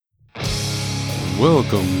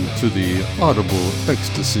Welcome to the Audible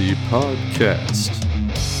Ecstasy Podcast.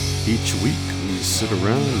 Each week we sit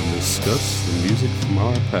around and discuss the music from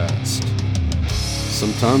our past.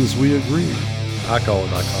 Sometimes we agree. I call it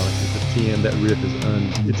iconic. It's a 10. That riff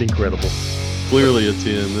is it's incredible. Clearly a 10.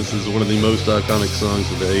 This is one of the most iconic songs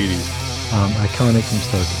of the 80s. Iconic from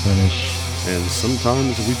start to finish. And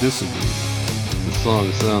sometimes we disagree. The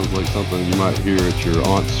song sounds like something you might hear at your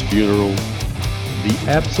aunt's funeral. The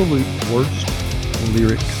absolute worst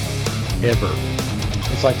lyric ever.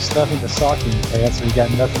 It's like stuffing the sock in your pants when you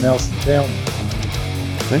got nothing else to tell me.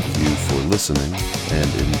 Thank you for listening and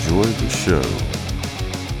enjoy the show.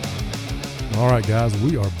 All right, guys,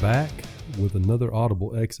 we are back with another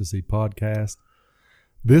Audible Ecstasy podcast.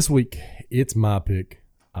 This week, it's my pick,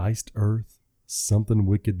 Iced Earth, Something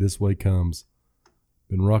Wicked This Way Comes.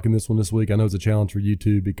 Been rocking this one this week. I know it's a challenge for you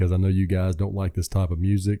too because I know you guys don't like this type of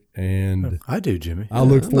music, and I do, Jimmy. I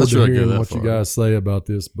look forward to hearing what you guys say about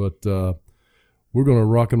this, but we're going to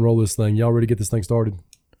rock and roll this thing. Y'all ready to get this thing started?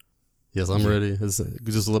 Yes, I'm ready. Just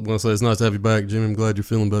want to say it's nice to have you back, Jimmy. I'm glad you're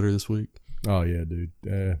feeling better this week. Oh, yeah, dude.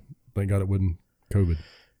 Thank God it wasn't COVID.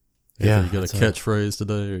 Yeah. You got a catchphrase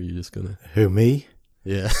today, or are you just going to... Who, me?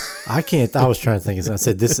 Yeah. I can't. I was trying to think. I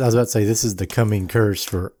said this. I was about to say this is the coming curse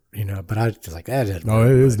for, but I was like, that isn't. No,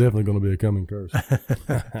 it is definitely going to be a coming curse.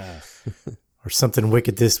 Or Something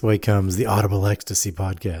Wicked This Way Comes, the Audible Ecstasy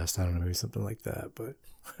Podcast. I don't know, maybe something like that, but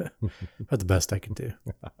about the best I can do.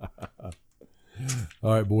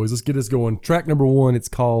 All right, boys, let's get this going. Track number 1, it's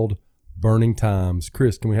called Burning Times.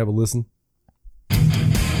 Chris, can we have a listen?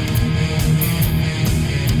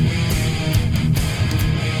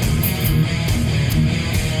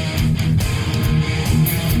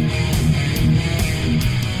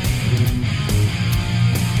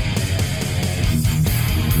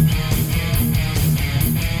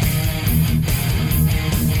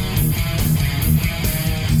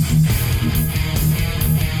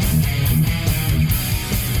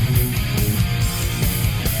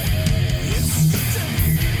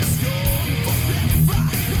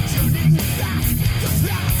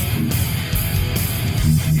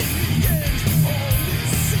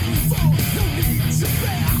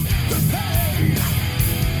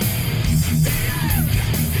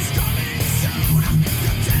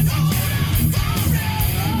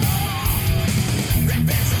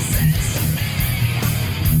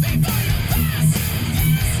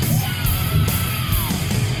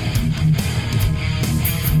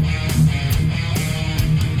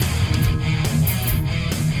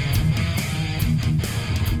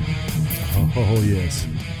 Oh, yes.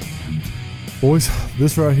 Boys,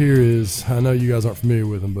 this right here is, I know you guys aren't familiar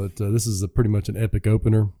with them, but this is pretty much an epic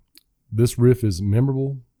opener. This riff is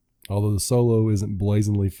memorable. Although the solo isn't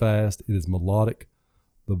blazingly fast, it is melodic.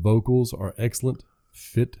 The vocals are excellent,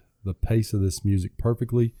 fit the pace of this music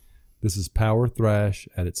perfectly. This is power thrash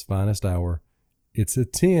at its finest hour. It's a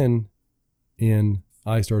 10 in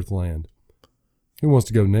Iced Earth land. Who wants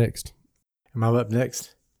to go next? Am I up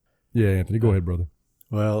next? Yeah, Anthony, go ahead, brother.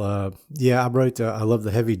 Well, I wrote, I love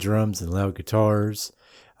the heavy drums and loud guitars.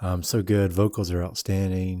 So good. Vocals are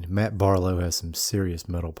outstanding. Matt Barlow has some serious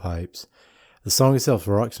metal pipes. The song itself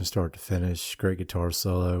rocks from start to finish. Great guitar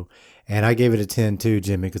solo. And I gave it a 10 too,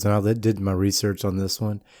 Jimmy, because when I did my research on this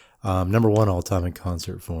one, number 1 all time in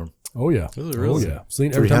concert form. Oh, yeah. Really? Oh, yeah.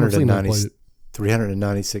 Every time I've seen them play it.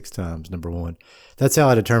 396 times, number 1. That's how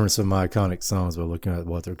I determined some of my iconic songs by looking at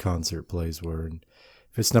what their concert plays were. And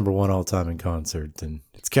if it's number 1 all time in concert, then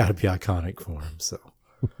it's got to be iconic for him. So,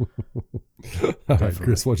 all right,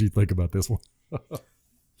 Chris, what do you think about this one?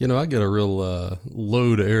 I get a real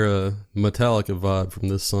Load era Metallica vibe from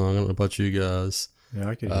this song. I don't know about you guys. Yeah,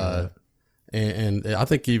 I could hear that. And I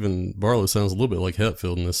think even Barlow sounds a little bit like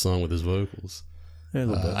Hetfield in this song with his vocals. Yeah, a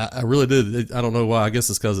little bit. I really did. I don't know why. I guess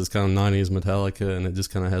it's because it's kind of 90s Metallica, and it just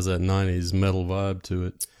kind of has that 90s metal vibe to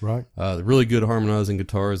it. Right. Really good harmonizing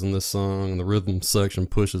guitars in this song, and the rhythm section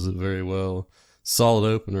pushes it very well. Solid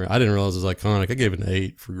opener. I didn't realize it was iconic. I gave it an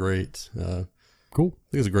 8 for great. Cool. I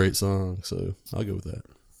think it's a great song, so I'll go with that.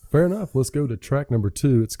 Fair enough. Let's go to track number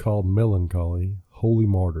 2. It's called Melancholy, Holy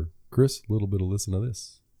Martyr. Chris, a little bit of listen to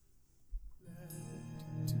this.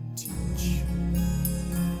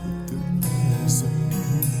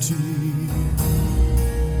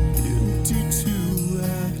 Guilty to I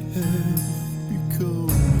have become.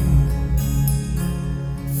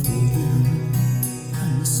 For them I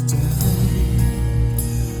must die,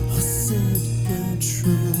 a sad and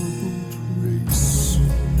troubled race,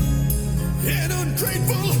 an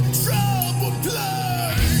ungrateful troubled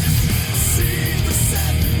place. See the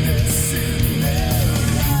sadness in their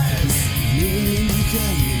eyes,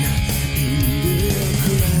 melancholy in their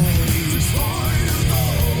cries.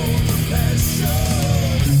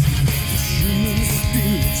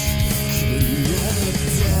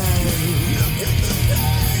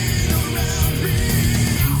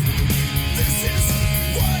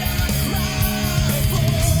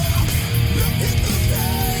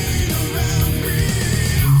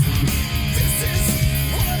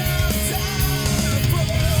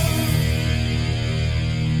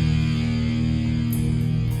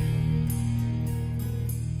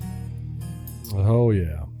 Oh,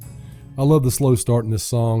 yeah. I love the slow start in this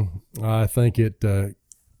song. I think it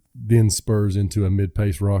then spurs into a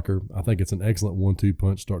mid-pace rocker. I think it's an excellent 1-2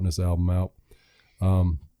 punch starting this album out.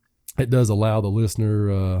 It does allow the listener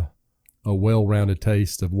a well-rounded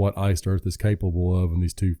taste of what Iced Earth is capable of in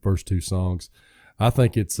these first two songs. I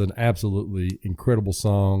think it's an absolutely incredible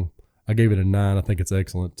song. I gave it a 9. I think it's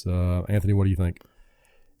excellent. Anthony, what do you think?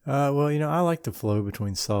 Well, I like the flow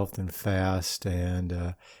between soft and fast,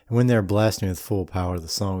 and when they're blasting with full power, the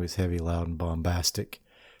song is heavy, loud, and bombastic.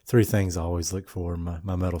 3 things I always look for in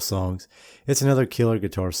my metal songs. It's another killer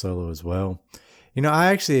guitar solo as well. I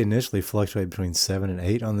actually initially fluctuate between 7 and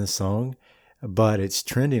 8 on this song, but it's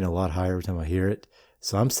trending a lot higher every time I hear it.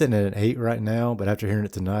 So I'm sitting at an 8 right now, but after hearing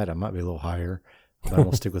it tonight, I might be a little higher. But I'm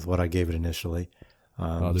going to stick with what I gave it initially. Fair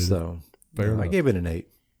I enough. gave it an 8.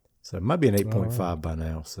 So it might be an 8.5 by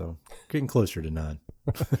now. So getting closer to 9.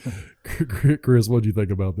 Chris, what do you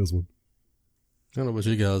think about this one? I don't know about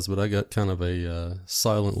you guys, but I got kind of a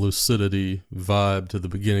silent lucidity vibe to the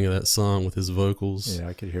beginning of that song with his vocals. Yeah,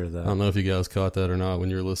 I could hear that. I don't know if you guys caught that or not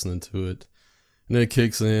when you were listening to it. And then it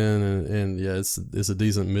kicks in, and yeah, it's a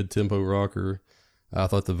decent mid-tempo rocker. I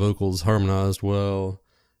thought the vocals harmonized well.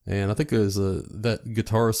 And I think there's that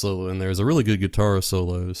guitar solo in there is a really good guitar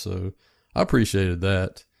solo, so I appreciated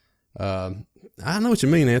that. I know what you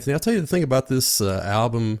mean, Anthony. I'll tell you the thing about this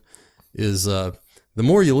album is the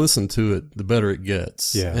more you listen to it, the better it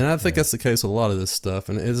gets. Yeah, and I think that's the case with a lot of this stuff.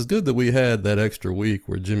 And it's good that we had that extra week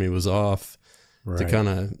where Jimmy was off to kind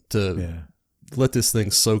of let this thing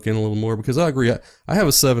soak in a little more, because I agree. I have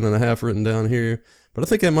a 7.5 written down here, but I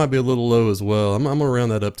think that might be a little low as well. I'm going to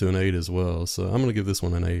round that up to an 8 as well. So I'm going to give this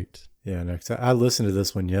one an 8. Yeah, no, 'cause I listened to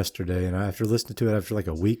this one yesterday, and after listening to it after like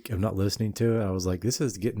a week of not listening to it, I was like, this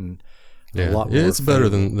is getting a lot more. It's better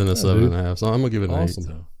favorable. than a 7.5. So I'm going to give it an 8. Awesome.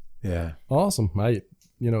 So, yeah. Awesome. 8.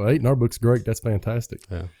 8 in our book's great. That's fantastic.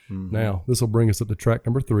 Yeah. Mm-hmm. Now, this will bring us up to track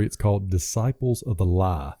number 3. It's called Disciples of the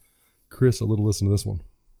Lie. Chris, a little listen to this one.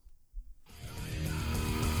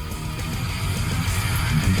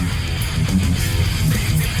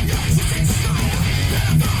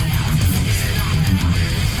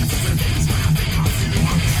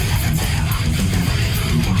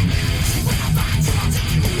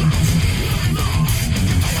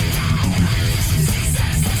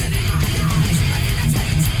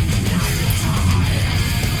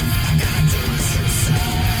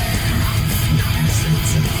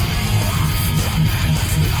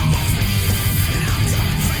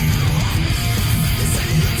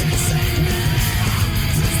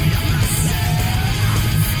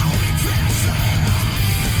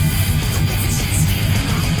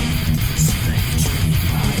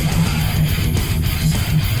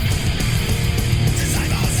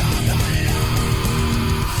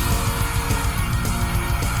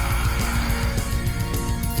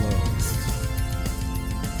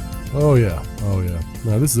 Oh yeah.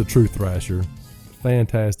 Now this is a true thrasher.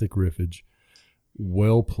 Fantastic riffage.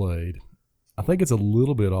 Well played. I think it's a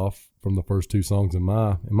little bit off from the first 2 songs in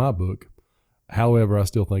my book. However, I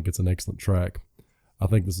still think it's an excellent track. I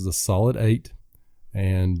think this is a solid 8,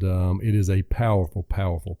 and it is a powerful,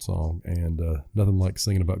 powerful song, and nothing like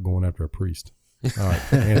singing about going after a priest. All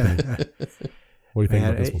right, Anthony, what do you think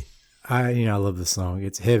about this one? I love the song.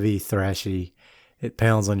 It's heavy, thrashy. It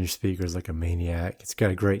pounds on your speakers like a maniac. It's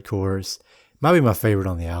got a great chorus. Might be my favorite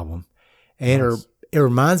on the album. And it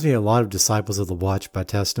reminds me a lot of Disciples of the Watch by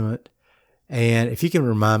Testament. And if you can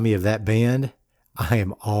remind me of that band, I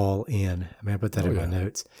am all in. I put that in my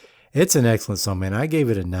notes. It's an excellent song, man. I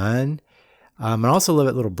gave it a 9. I also love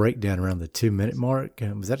that little breakdown around the 2-minute mark.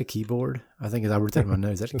 Was that a keyboard? I think I wrote that in my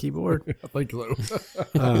notes. Is that a keyboard? I think so.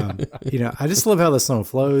 I just love how the song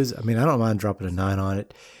flows. I don't mind dropping a 9 on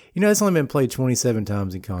it. It's only been played 27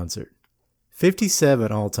 times in concert.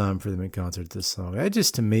 57 all time for them in concert, this song. That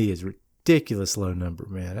just, to me, is a ridiculous low number,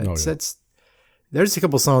 man. There's a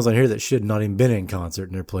couple songs on here that should not even been in concert,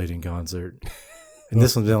 and they're played in concert. And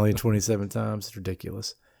this one's been only 27 times. It's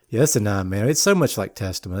ridiculous. Yeah, that's a 9, man. It's so much like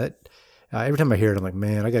Testament. Every time I hear it, I'm like,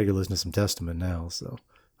 man, I got to go listen to some Testament now. So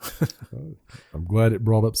I'm glad it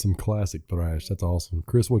brought up some classic thrash. That's awesome.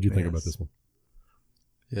 Chris, what do you think about this one?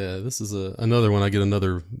 Yeah, this is another one. I get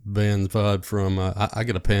another band vibe from. I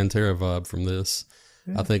get a Pantera vibe from this.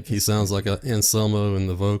 I think he sounds like Anselmo in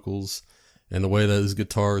the vocals, and the way that his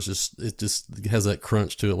guitar is just has that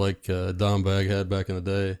crunch to it, like Dimebag had back in the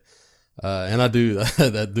day. And I do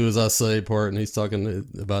that "do as I say" part, and he's talking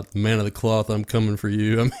about the man of the cloth. I'm coming for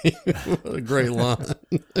you. What a great line.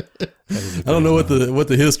 I don't know what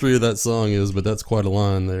the history of that song is, but that's quite a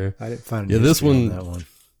line there. I didn't find this one. That one.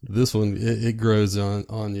 This one, it grows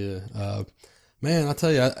on you. Man, I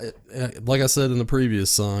tell you, like I said in the previous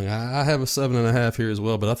song, I have a 7.5 here as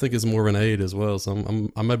well, but I think it's more of an 8 as well. So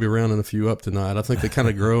I might be rounding a few up tonight. I think they kind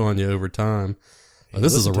of grow on you over time.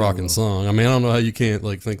 This is a rocking song. I mean, I don't know how you can't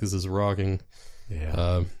like think this is rocking.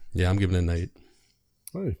 Yeah. I'm giving it an 8.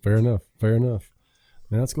 Hey, fair enough. Fair enough.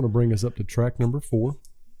 Now that's going to bring us up to track number 4.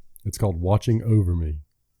 It's called "Watching Over Me."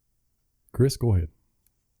 Chris, go ahead.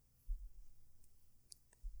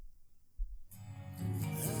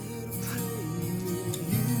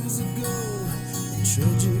 Years ago,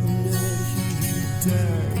 tragic night he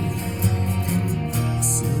died.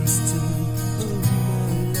 First time of my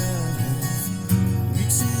life.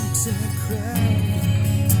 Weeks I cried.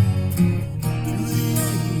 Through the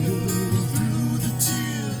anger, through the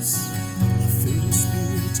tears, my faded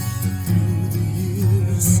spirit through the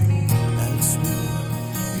years. I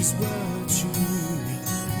swear he's watching me,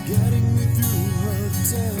 guiding me through hard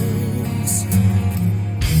times.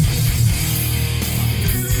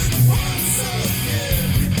 Once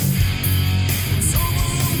again, it's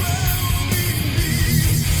overwhelming me.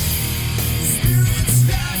 Spirits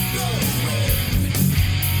that go away,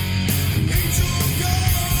 angel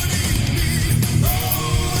guarding me.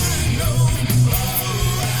 Oh, I know,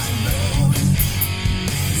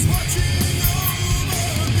 he's watching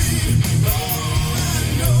over me. Oh,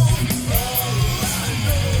 I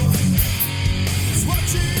know, he's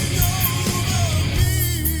watching over me.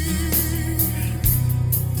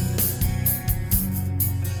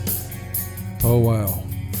 Oh, wow.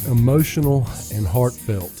 Emotional and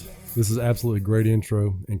heartfelt. This is absolutely a great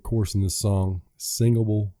intro and chorus in this song,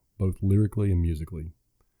 singable both lyrically and musically.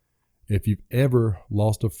 If you've ever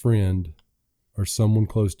lost a friend or someone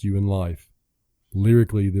close to you in life,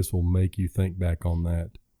 lyrically this will make you think back on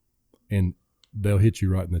that, and they'll hit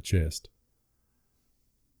you right in the chest.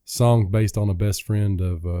 Song based on a best friend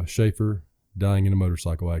of Schaefer dying in a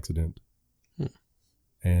motorcycle accident.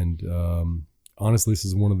 And honestly, this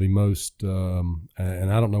is one of the most, and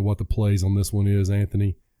I don't know what the plays on this one is,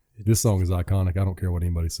 Anthony. This song is iconic. I don't care what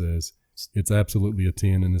anybody says. It's absolutely a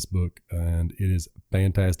 10 in this book, and it is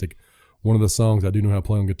fantastic. One of the songs I do know how to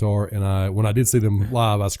play on guitar, and when I did see them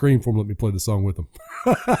live, I screamed for them, let me play the song with them.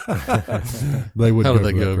 They wouldn't How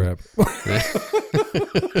did go they for that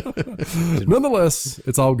crap. Nonetheless,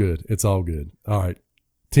 it's all good. It's all good. All right.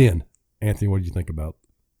 10. Anthony, what did you think about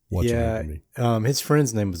Watching Over Me? His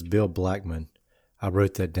friend's name was Bill Blackman. I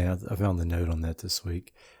wrote that down. I found the note on that this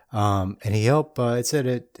week. And he helped, it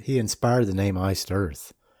said he inspired the name Iced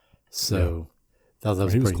Earth. So thought that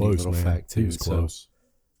was a pretty neat little fact too. He was close.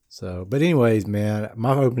 So, but anyways, man,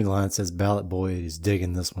 my opening line says Ballot Boy is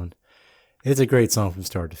digging this one. It's a great song from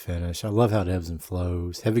start to finish. I love how it ebbs and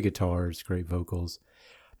flows. Heavy guitars, great vocals,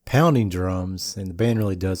 pounding drums, and the band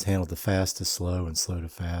really does handle the fast to slow and slow to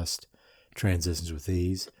fast transitions with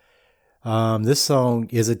ease. This song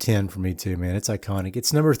is a 10 for me too, man. It's iconic.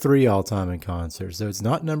 It's number 3 all time in concert, so it's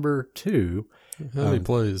not number 2. How many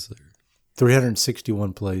plays there?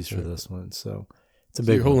 361 plays for this one, so it's a So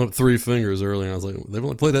big you're one. holding up 3 fingers earlier, and I was like, they've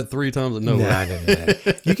only played that 3 times at nowhere. Nah.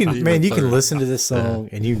 You can, man, you can third. listen to this song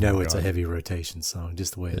and you know it's a heavy rotation song,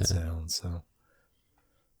 just the way it sounds. So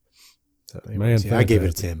anyways, Man, I gave it a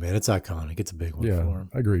fantastic. 10, man. It's iconic. It's a big one Yeah, for him.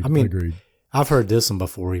 agreed. I mean, agreed. I've heard this one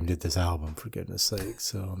before he even did this album, for goodness sake.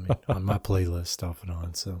 So, I mean, on my playlist off and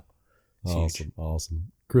on. So, it's huge.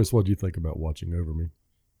 Awesome. Chris, what do you think about Watching Over Me?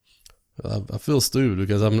 I feel stupid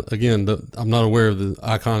because I'm not aware of the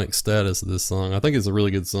iconic status of this song. I think it's a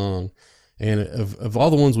really good song, and of all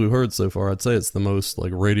the ones we've heard so far, I'd say it's the most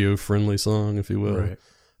like radio friendly song, if you will. Right.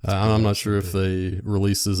 I'm not sure if they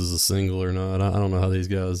released this as a single or not. I don't know how these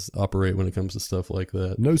guys operate when it comes to stuff like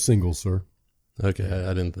that. No singles, sir. Okay,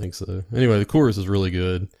 I didn't think so. Anyway, the chorus is really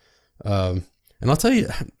good. And I'll tell you,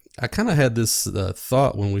 I kind of had this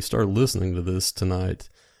thought when we started listening to this tonight.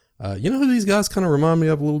 You know who these guys kind of remind me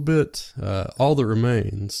of a little bit? All That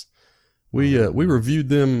Remains. We reviewed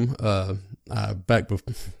them back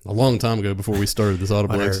a long time ago before we started this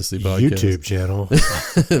Audible On our Ecstasy podcast. YouTube channel.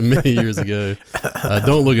 Many years ago.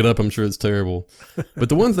 Don't look it up. I'm sure it's terrible. But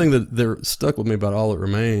the one thing that stuck with me about All That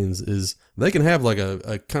Remains is they can have like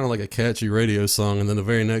a kind of like a catchy radio song, and then the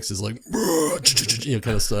very next is like, you know,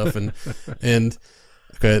 kind of stuff. And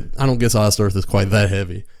okay, I don't guess Iced Earth is quite that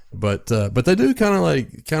heavy, but they do kind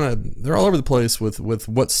of they're all over the place with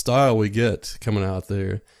what style we get coming out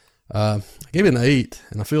there. I gave it an 8,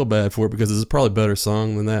 and I feel bad for it because it's probably a better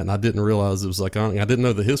song than that, and I didn't realize it was iconic. I didn't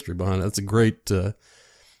know the history behind it. That's a great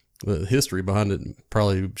the history behind it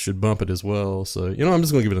probably should bump it as well. So, I'm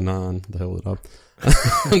just going to give it a 9. The hell with it up.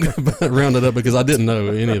 I'm going to round it up because I didn't know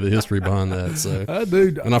any of the history behind that. So,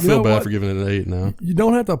 Dude, and I feel bad for giving it an 8 now. You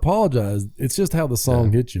don't have to apologize. It's just how the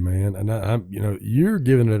song hits you, man. And I'm you're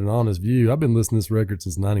giving it an honest view. I've been listening to this record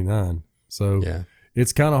since '99, so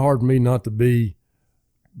it's kind of hard for me not to be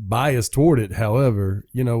biased toward it. However,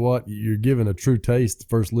 you know what? You're giving a true taste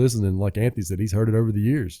first listen, and like Anthony said, he's heard it over the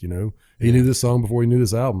years. He knew this song before he knew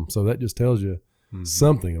this album, so that just tells you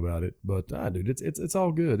something about it. But dude, it's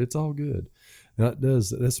all good. It's all good. Now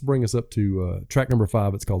let's bring us up to track number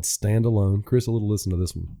 5. It's called "Stand Alone." Chris, a little listen to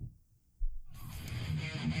this one.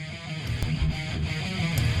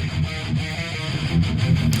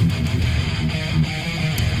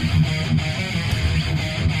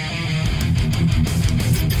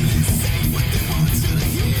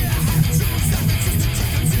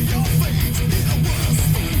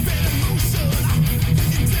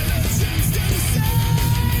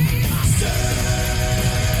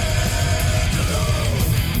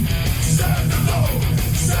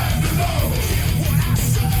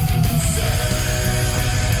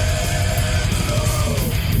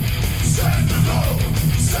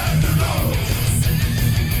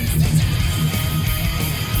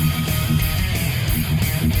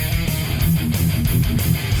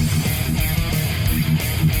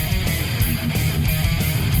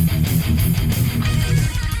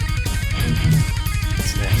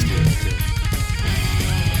 It's nasty right there.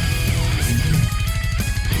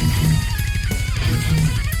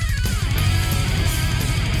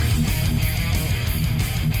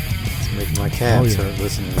 It's making my calves start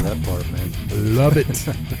listening to that part, man. Love it.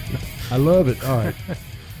 I love it. All right.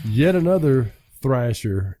 Yet another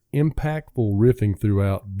thrasher, impactful riffing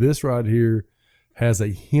throughout. This right here has a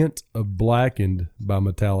hint of Blackened by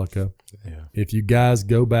Metallica. Yeah. If you guys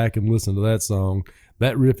go back and listen to that song,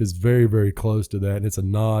 that riff is very, very close to that. And it's a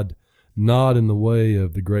nod in the way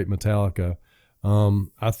of the great Metallica.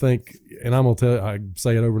 I think, and I'm going to tell you, I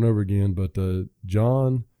say it over and over again, but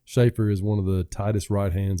John Schaefer is one of the tightest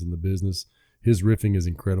right hands in the business. His riffing is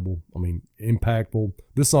incredible. I mean, impactful.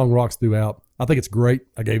 This song rocks throughout. I think it's great.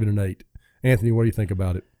 I gave it an 8. Anthony, what do you think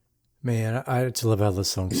about it? Man, I just love how this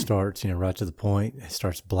song starts, right to the point. It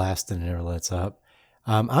starts blasting and never lets up.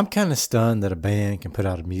 I'm kind of stunned that a band can put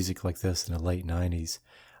out a music like this in the late 90s.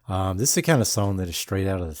 This is the kind of song that is straight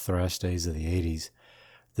out of the thrash days of the 80s.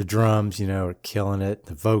 The drums, are killing it.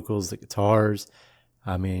 The vocals, the guitars.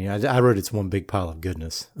 I mean, I wrote it's one big pile of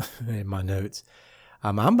goodness in my notes.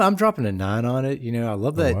 I'm dropping a 9 on it. I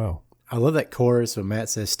love that. Oh, wow. I love that chorus when Matt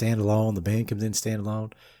says "stand alone." The band comes in, "stand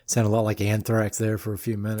alone." Sound a lot like Anthrax there for a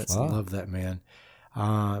few minutes. Wow. I love that, man.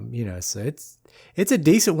 So it's a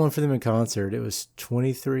decent one for them in concert. It was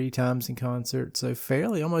 23 times in concert, so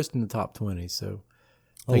fairly almost in the top 20. So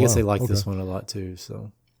I guess they like this one a lot too.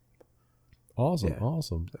 So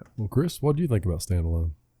awesome. Well, Chris, what do you think about "Stand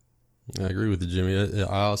Alone"? I agree with you, Jimmy.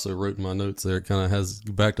 I also wrote in my notes there. It kind of has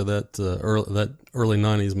back to that early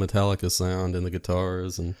 '90s Metallica sound and the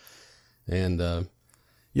guitars and I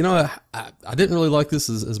didn't really like this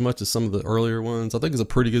as much as some of the earlier ones. I think it's a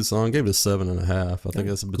pretty good song. Gave it a 7.5. I think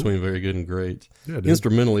that's between very good and great. Yeah,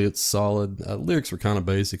 Instrumentally, it's solid. Lyrics were kind of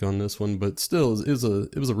basic on this one, but still, it was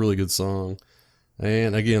a really good song.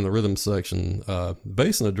 And again, the rhythm section,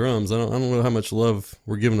 bass and the drums. I don't know how much love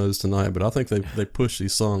we're giving those tonight, but I think they push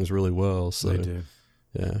these songs really well. So they do.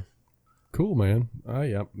 Yeah. Cool, man.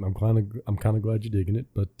 I'm kind of glad you're digging it.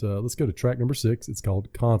 But let's go to track number 6. It's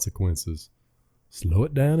called "Consequences." Slow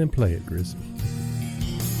it down and play it, Chris.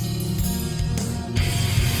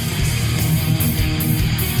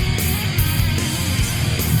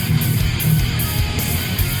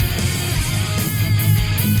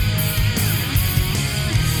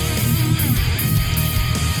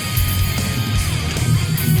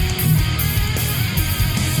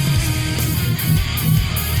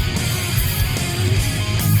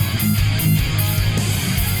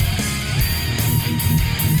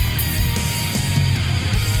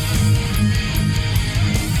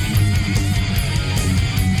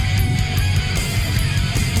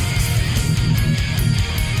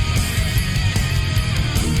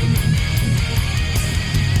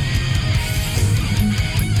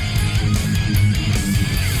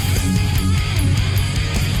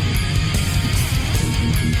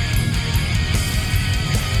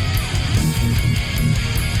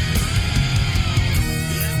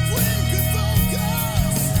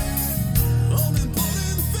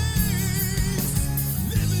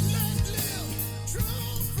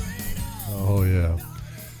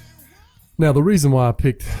 Now, the reason why I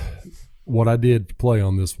picked what I did to play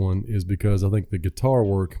on this one is because I think the guitar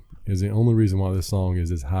work is the only reason why this song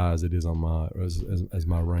is as high as it is on my as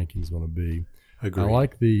my ranking is going to be.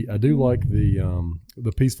 Agreed. I do like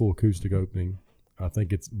the peaceful acoustic opening. I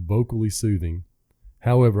think it's vocally soothing.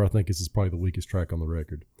 However, I think this is probably the weakest track on the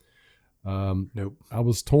record. Nope. I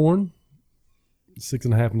was torn,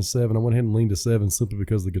 6.5 and 7. I went ahead and leaned to 7 simply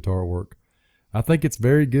because of the guitar work. I think it's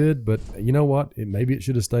very good, but you know what? Maybe it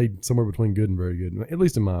should have stayed somewhere between good and very good, at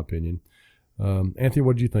least in my opinion. Anthony,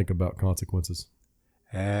 what did you think about Consequences?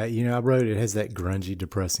 I wrote it has that grungy,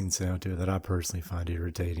 depressing sound to it that I personally find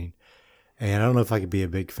irritating. And I don't know if I could be a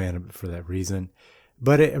big fan of it for that reason.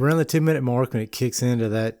 But around the 2-minute mark, when it kicks into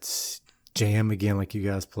that jam again, like you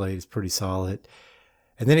guys played, it's pretty solid.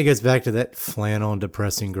 And then it goes back to that flannel and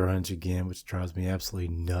depressing grunge again, which drives me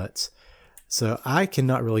absolutely nuts. So I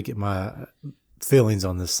cannot really get my feelings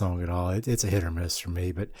on this song at all. It's a hit or miss for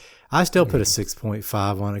me. But I still put a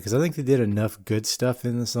 6.5 on it because I think they did enough good stuff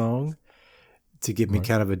in the song to give me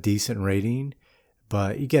kind of a decent rating.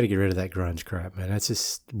 But you got to get rid of that grunge crap, man. That's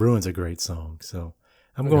just ruins a great song. So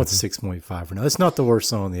I'm going with 6.5 for now. It's not the worst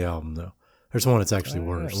song on the album, though. There's one that's actually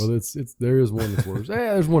worse. Well, there is one that's worse.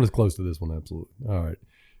 There's one that's close to this one, absolutely. All right.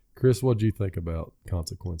 Chris, what do you think about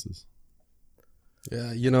Consequences?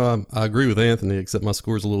 Yeah, I agree with Anthony, except my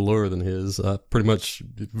score's a little lower than his. Pretty much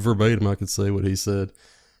verbatim, I could say what he said.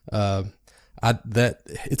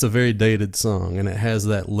 It's a very dated song, and it has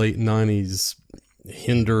that late 90s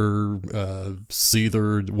hinder,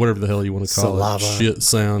 seether, whatever the hell you want to call it, shit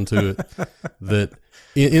sound to it. That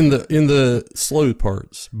in the slow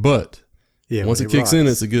parts, but once it kicks in,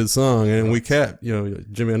 it's a good song. And we capped,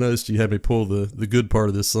 Jimmy, I noticed you had me pull the good part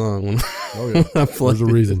of this song when I played. There's a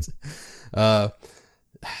reason.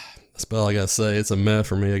 That's all I gotta say. It's a meh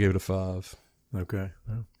for me. I gave it a 5. Okay.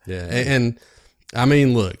 Well, yeah, and I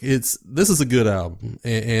mean, look, this is a good album,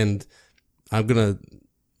 and I'm gonna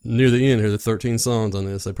near the end here. The 13 songs on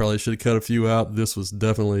this, they probably should have cut a few out. This was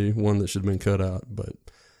definitely one that should have been cut out. But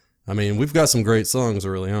I mean, we've got some great songs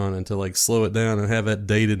early on, and to slow it down and have that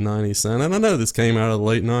dated 90s sound. And I know this came out of the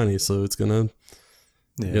late 90s, so it's gonna.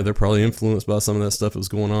 Yeah, they're probably influenced by some of that stuff that was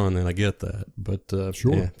going on, and I get that. But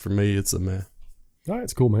sure. Yeah, for me, it's a meh. All right,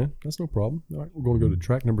 it's cool, man. That's no problem. All right, we're going to go to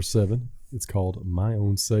track number 7. It's called My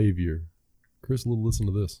Own Savior. Chris, a little listen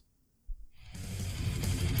to this.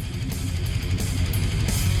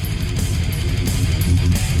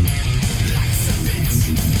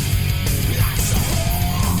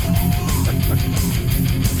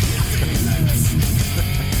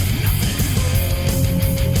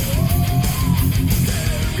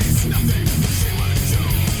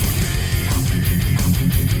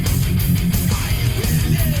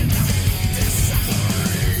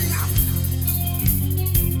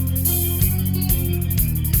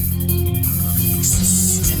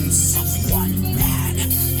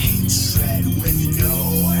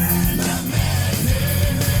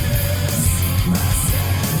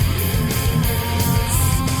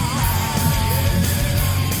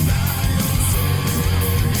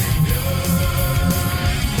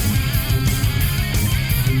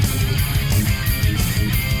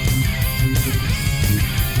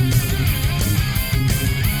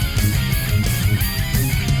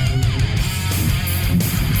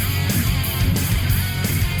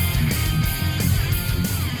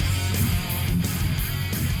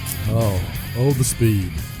 The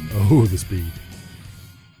speed. Oh, the speed.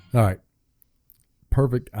 All right.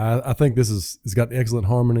 Perfect. I think it's got excellent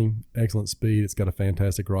harmony, excellent speed. It's got a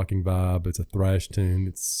fantastic rocking vibe. It's a thrash tune.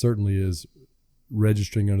 It certainly is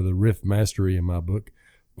registering under the riff mastery in my book.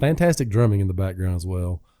 Fantastic drumming in the background as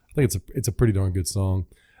well. I think it's a pretty darn good song.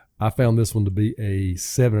 I found this one to be a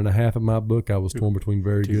 7.5 in my book. I was torn between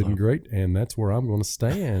very good and great, and that's where I'm going to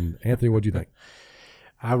stand. Anthony, what do you think?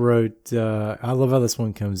 I wrote, I love how this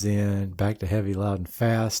one comes in, back to heavy, loud, and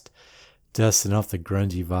fast, dusting off the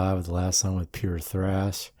grungy vibe of the last song with pure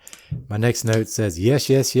thrash. My next note says,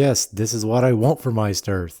 yes, yes, yes, this is what I want from Iced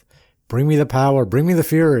Earth. Bring me the power, bring me the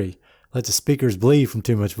fury. Let the speakers bleed from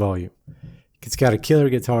too much volume. It's got a killer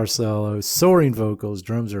guitar solo, soaring vocals,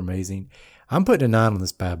 drums are amazing. I'm putting a 9 on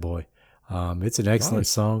this bad boy. It's an excellent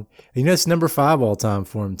song. It's number 5 all time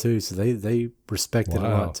for him too, so they respect it a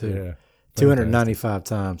lot too. Yeah. 295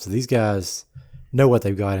 times. So these guys know what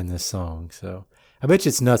they've got in this song. So I bet you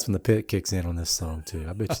it's nuts when the pit kicks in on this song too.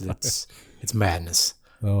 I bet you it's madness.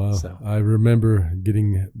 Oh, So. I remember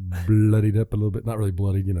getting bloodied up a little bit. Not really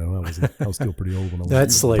bloodied, I was still pretty old when I was.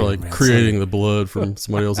 That's Slayer, Probably man. creating the blood from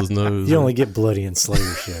somebody else's nose. You only get bloody in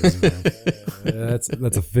Slayer shows, man.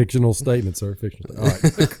 That's a fictional statement, sir. Fictional. All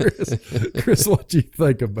right, Chris, what do you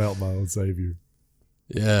think about My Own Savior?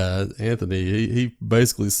 Yeah, Anthony, he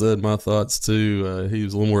basically said my thoughts too. He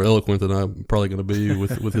was a little more eloquent than I'm probably going to be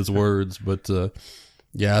with his words, but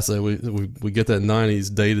yeah, I say we get that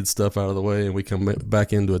 90s dated stuff out of the way and we come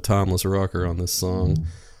back into a timeless rocker on this song.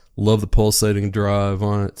 Love the pulsating drive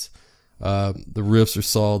on it. The riffs are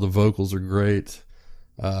solid, the vocals are great.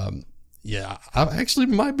 Yeah, I actually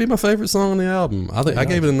might be my favorite song on the album. I think I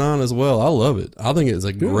gave it a 9 as well. I love it. I think it's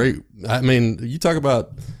a great. I mean, you talk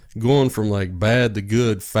about going from like bad to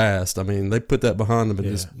good fast. I mean, they put that behind them and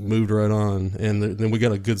just moved right on. And then we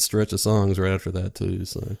got a good stretch of songs right after that too.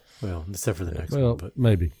 So, well, except for the next one, but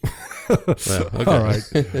maybe. well, okay. All right,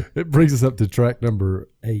 it brings us up to track number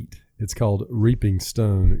 8. It's called "Reaping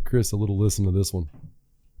Stone." Chris, a little listen to this one.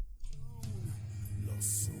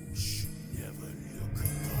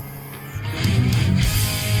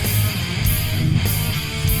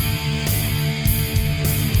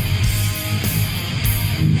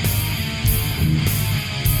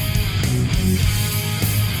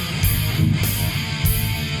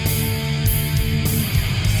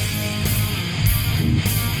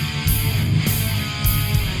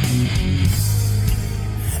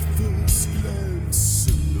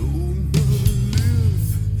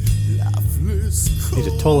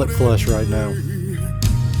 need a toilet flush right now.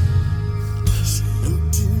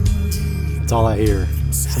 That's all I hear.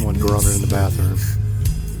 Someone groaning in the bathroom.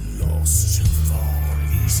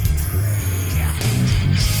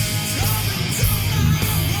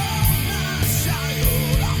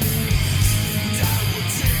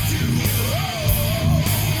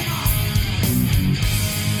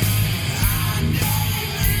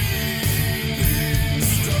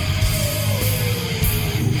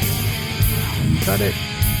 Got it.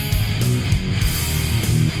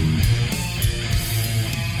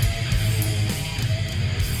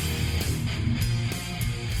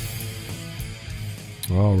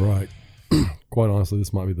 All right. Quite honestly,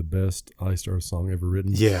 this might be the best Iced Earth song ever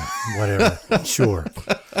written. Yeah, whatever. Sure.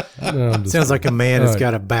 No, I'm just Sounds like a man All has right.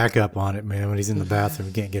 got a backup on it, man. When he's in the bathroom,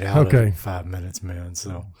 he can't get out of it in 5 minutes, man.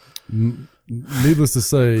 So, Needless to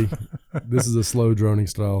say, this is a slow droning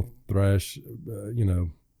style thrash.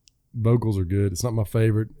 Vocals are good. It's not my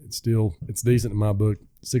favorite. It's decent in my book.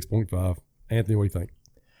 6.5. Anthony, what do you think?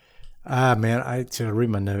 man, I should read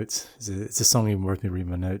my notes. It's a song even worth me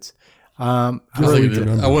reading my notes. I want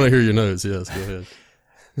to hear your notes. Yes, go ahead.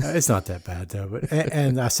 It's not that bad though. But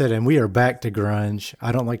and I said, and we are back to grunge.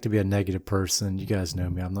 I don't like to be a negative person. You guys know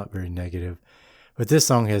me. I'm not very negative. But this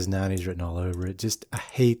song has 90s written all over it. Just I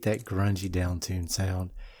hate that grungy downtuned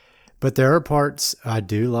sound. But there are parts I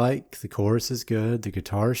do like. The chorus is good. The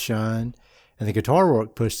guitars shine. And the guitar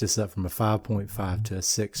work pushed this up from a 5.5 to a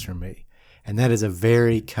 6 for me. And that is a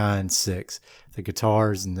very kind 6. The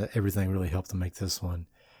guitars and everything really helped to make this one,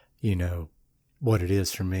 what it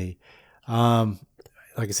is for me.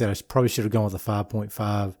 Like I said, I probably should have gone with a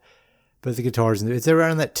 5.5. But the guitars, it's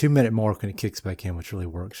around that 2-minute mark when it kicks back in, which really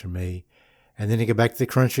works for me. And then you go back to the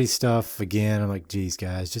crunchy stuff again. I'm like, geez,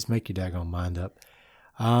 guys, just make your daggone mind up.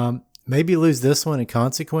 Maybe lose this one in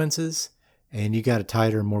Consequences, and you got a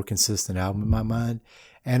tighter, more consistent album in my mind.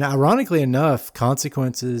 And ironically enough,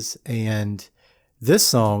 Consequences and this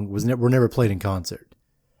song were never played in concert.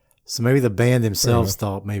 So maybe the band themselves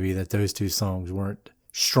thought maybe that those two songs weren't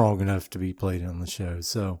strong enough to be played on the show.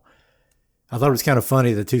 So I thought it was kind of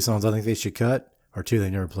funny. The two songs I think they should cut are two they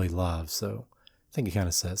never played live. So I think it kind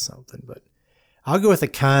of says something. But I'll go with a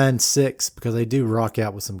kind 6 because they do rock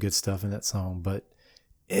out with some good stuff in that song. But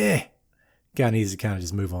guy needs to kind of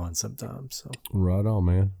just move on sometimes. So Right on,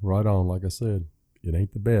 man. Right on. Like I said, it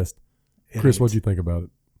ain't the best. Chris, what'd you think about it?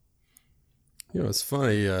 It's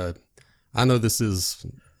funny. I know this is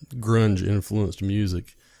grunge influenced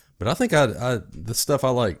music, but I think the stuff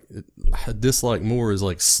I dislike more is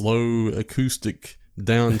like slow acoustic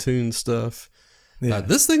down-tuned stuff. yeah.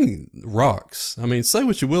 This thing rocks. I mean, say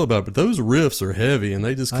what you will about it, but those riffs are heavy and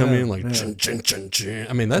they just come in like chun, chun, chun, chun.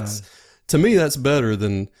 I mean, to me, that's better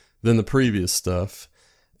than the previous stuff.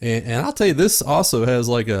 And I'll tell you, this also has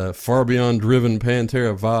like a Far Beyond Driven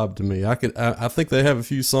Pantera vibe to me. I think they have a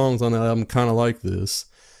few songs on that album kind of like this.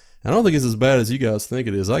 I don't think it's as bad as you guys think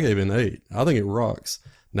it is. I gave it an 8. I think it rocks.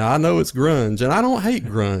 Now I know it's grunge, and I don't hate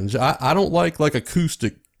grunge. I don't like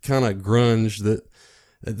acoustic kind of grunge. That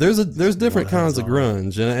there's different kinds of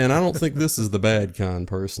grunge, and I don't think this is the bad kind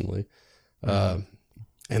personally.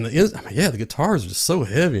 And the guitars are just so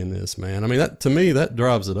heavy in this, man. I mean, to me, that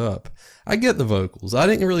drives it up. I get the vocals. I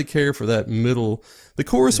didn't really care for that middle. The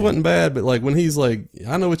chorus wasn't bad, but like when he's like,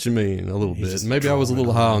 I know what you mean a little bit. Maybe I was a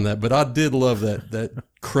little high on that, but I did love that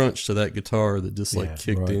crunch to that guitar that just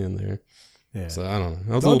kicked in there. Yeah. So I don't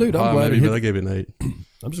know. I was Oh, a little dude, I'm high glad maybe, it hit- but I gave it an 8.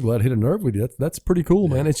 I'm just glad it hit a nerve with you. That's pretty cool,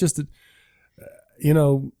 man. It's just that, you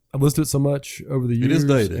know, I've listened to it so much over the years. It is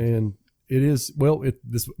dated. And it is, well,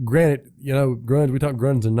 granted, you know, grunge, we talk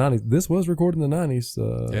grunge in the 90s. This was recorded in the 90s.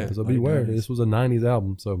 Yeah, So late beware. 90s. This was a 90s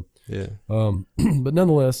album. So, Yeah. but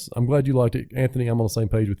nonetheless, I'm glad you liked it. Anthony, I'm on the same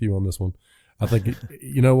page with you on this one. I think,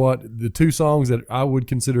 you know what? The two songs that I would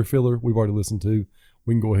consider filler, we've already listened to.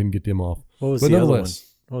 We can go ahead and get them off. What was But the other one? nonetheless-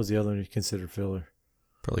 What was the other one you consider filler?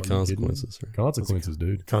 Probably Are you kidding me? Consequences. Or, Consequences,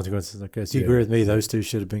 dude. Consequences. Okay, so you Yeah. agree with me? Those two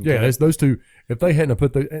should have been. Yeah, cut? that's those two. If they hadn't have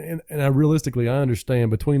put those, and I realistically, I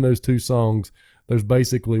understand between those two songs, there's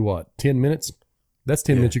basically what 10 minutes. That's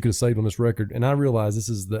 10 Yeah. minutes you could have saved on this record. And I realize this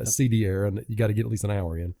is the CD era, and you got to get at least an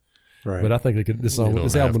hour in. right. But I think they could. This don't album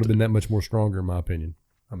have would have to. been that much more stronger, in my opinion.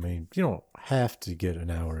 I mean, you don't have to get an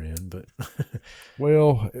hour in, but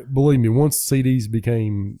Well, believe me, once CDs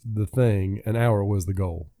became the thing, an hour was the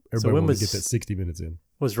goal. Everybody when wanted to was- get that 60 minutes in.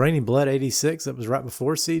 was Raining Blood 86? That was right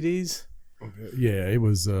before CDs. Yeah, it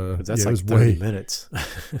was. 'Cause that's yeah, like it was 30 way. minutes.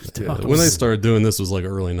 yeah. When they started doing this was like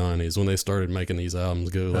early 90s when they started making these albums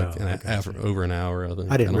go like Oh, okay. after over an hour. I think.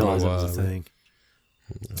 I didn't don't know realize it why, was a but thing.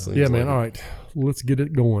 it seems Yeah, man. like All it. right, let's get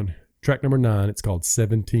it going. Track number 9. It's called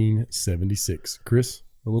 1776. Chris,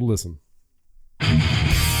 a little listen.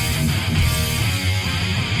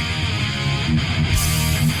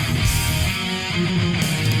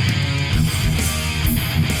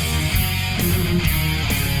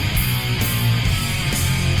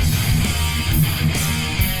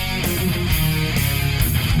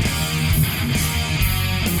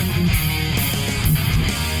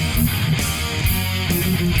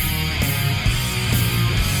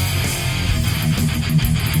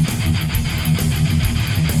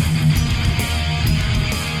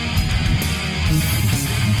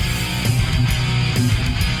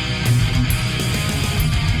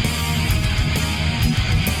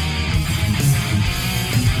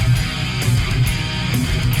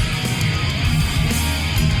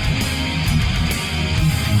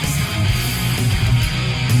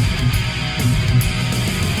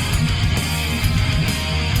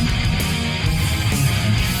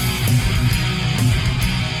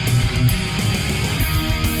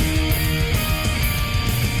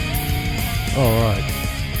 All right.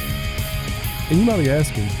 And you might be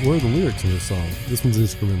asking, where are the lyrics in this song? This one's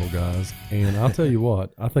instrumental, guys. And I'll tell you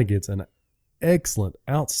what, I think it's an excellent,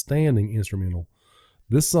 outstanding instrumental.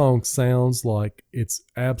 This song sounds like it's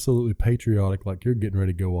absolutely patriotic, like you're getting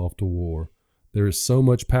ready to go off to war. There is so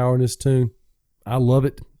much power in this tune. I love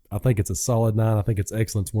it. I think it's a solid 9. I think it's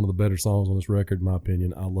excellent. It's one of the better songs on this record, in my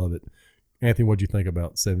opinion. I love it. Anthony, what'd you think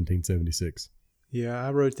about 1776? Yeah,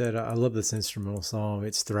 I wrote that. I love this instrumental song.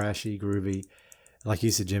 It's thrashy, groovy. Like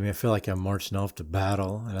you said, Jimmy, I feel like I'm marching off to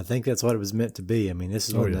battle, and I think that's what it was meant to be. I mean, this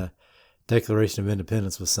is when the Declaration of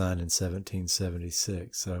Independence was signed in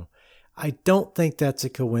 1776. So I don't think that's a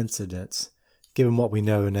coincidence, given what we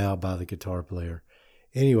know now by the guitar player.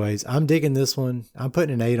 Anyways, I'm digging this one. I'm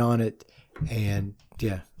putting an 8 on it, and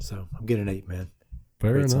yeah, so I'm getting an 8, man.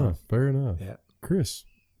 Fair Great enough. song. Fair enough. Yeah. Chris,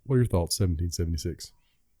 what are your thoughts? 1776.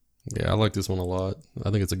 Yeah, I like this one a lot.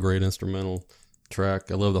 I think it's a great instrumental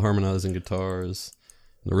track. I love the harmonizing guitars.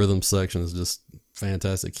 The rhythm section is just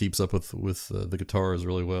fantastic. Keeps up with the guitars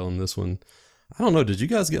really well. And this one, I don't know. Did you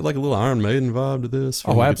guys get like a little Iron Maiden vibe to this?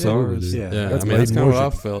 Oh, the absolutely, guitars? dude. Yeah. Yeah, That's I mean that's Maiden kind of what I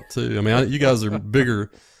worship. felt too. I mean, you guys are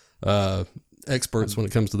bigger experts when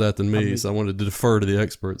it comes to that than me, so I wanted to defer to the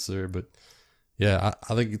experts there. But yeah,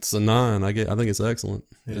 I think it's a 9. I think it's excellent.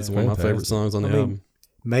 Yeah. It's one of my favorite Fantastic. songs on the I mean, album.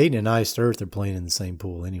 Maiden and Iced Earth are playing in the same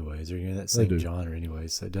pool anyways. They're in that They same do. genre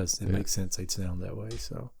anyways. So it makes sense they'd sound that way.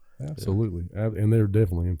 So Absolutely. And they're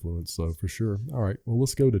definitely influenced, so for sure. All right. Well,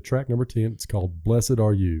 let's go to track number 10. It's called Blessed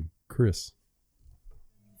Are You. Chris.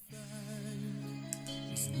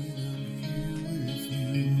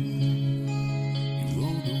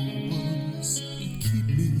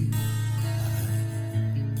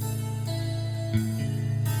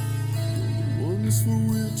 For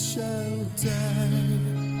which I'll die,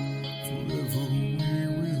 forever we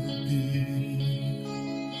will be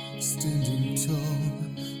standing tall,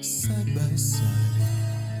 side by side.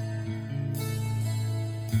 We're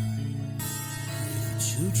the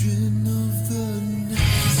children of the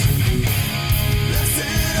night.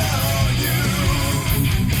 Blessed are you,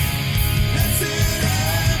 blessed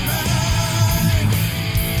am I,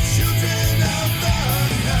 children of the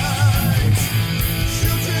night,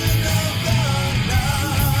 children of the night.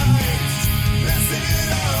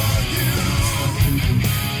 Blessed are you,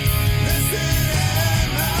 blessed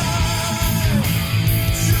am I,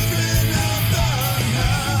 children of the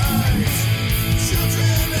night,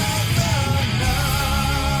 children of the night.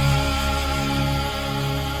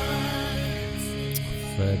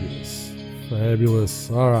 Fabulous. Fabulous.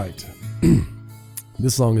 All right.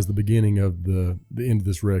 This song is the beginning of the end of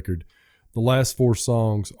this record. The last 4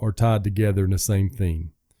 songs are tied together in the same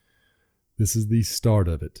theme. This is the start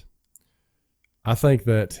of it. I think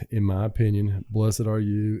that, in my opinion, Blessed Are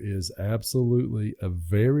You is absolutely a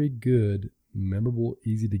very good, memorable,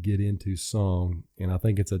 easy to get into song. And I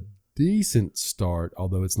think it's a decent start,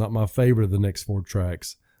 although it's not my favorite of the next 4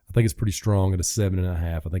 tracks. I think it's pretty strong at a 7.5.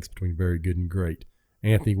 I think it's between very good and great.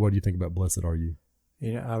 Anthony, what do you think about Blessed Are You?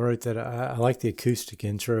 You know, I wrote that I like the acoustic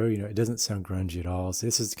intro. You know, it doesn't sound grungy at all. So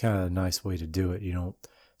this is kind of a nice way to do it. You don't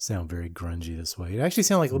sound very grungy this way. It actually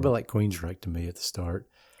sounds like a little bit like Queensryche to me at the start.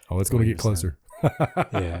 Oh, it's going to get closer.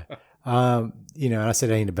 Yeah. You know, I said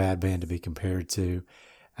it ain't a bad band to be compared to.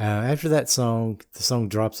 After that song, the song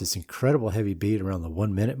drops this incredible heavy beat around the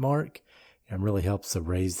 1 minute mark and really helps to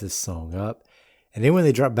raise this song up. And then when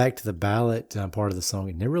they drop back to the ballad part of the song,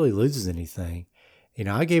 it never really loses anything. You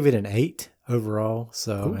know, I gave it an 8 overall.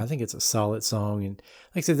 So Cool. I think it's a solid song. And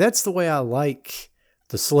like I said, that's the way I like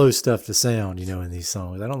the slow stuff to sound, you know, in these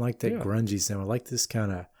songs. I don't like that grungy sound. I like this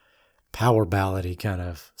kind of power ballady kind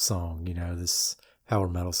of song, you know, this power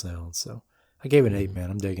metal sound. So I gave it an 8, man.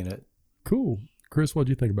 I'm digging it. Cool. Chris, what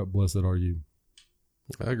do you think about Blessed Are You?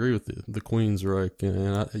 I agree with the Queensryche,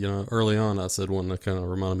 and I, you know, early on I said one that kind of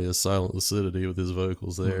reminded me of Silent Lucidity with his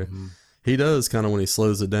vocals there. Mm-hmm. He does kind of, when he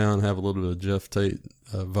slows it down, have a little bit of Jeff Tate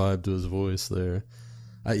vibe to his voice there.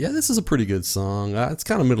 Yeah, this is a pretty good song. It's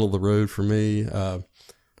kind of middle of the road for me. I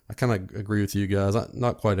kind of agree with you guys.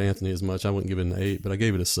 Not quite Anthony as much. I wouldn't give it an 8, but I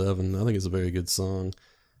gave it a 7. I think it's a very good song.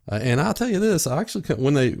 And I'll tell you this: I actually,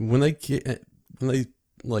 when they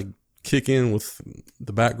like kick in with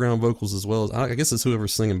the background vocals as well as, I guess it's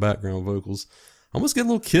whoever's singing background vocals, I almost get a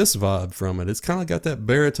little Kiss vibe from it. It's kind of got that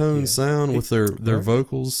baritone sound with their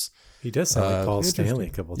vocals. He does sound like Paul Stanley a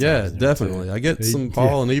couple times. Yeah, in there, definitely. too. I get some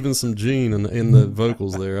Paul and even some Gene in the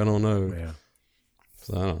vocals there. I don't know. Yeah.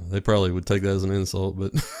 So I don't know. They probably would take that as an insult,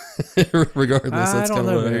 but regardless, that's I kind don't of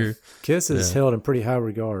know, what I man. hear. Kiss is Yeah. held in pretty high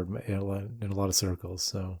regard in a lot of circles.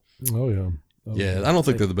 So Oh, yeah. Oh, Yeah, I don't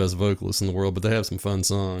think they're the best vocalists in the world, but they have some fun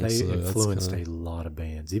songs. they so that's influenced kinda, a lot of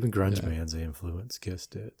bands, even grunge bands. They influenced Kiss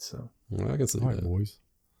did. So well, I can see All right, that. boys.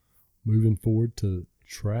 Moving forward to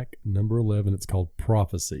track number 11. It's called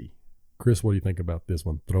Prophecy. Chris, what do you think about this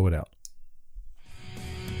one? Throw it out.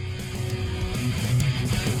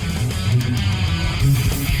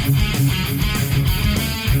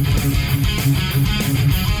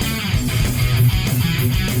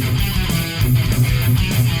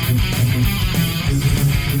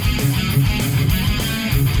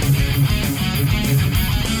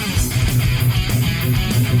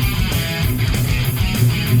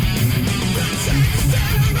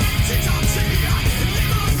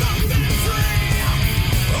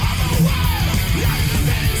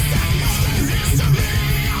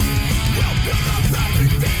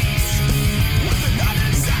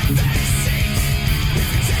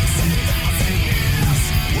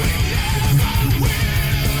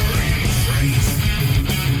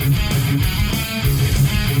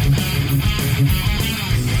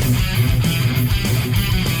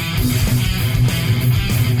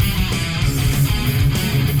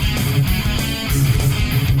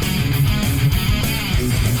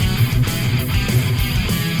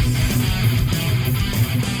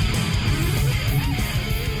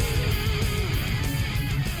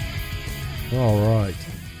 All right.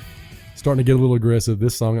 Starting to get a little aggressive,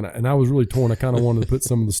 this song, and I was really torn. I kind of wanted to put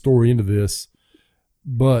some of the story into this,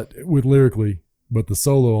 but with lyrically, but the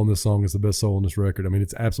solo on this song is the best solo on this record. I mean,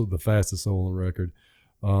 it's absolutely the fastest solo on the record.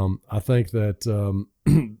 I think that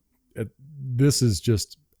this is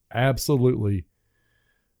just absolutely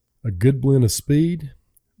a good blend of speed,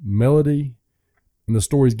 melody, and the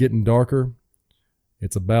story's getting darker.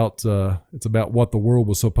 It's about what the world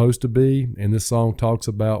was supposed to be, and this song talks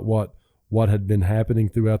about what had been happening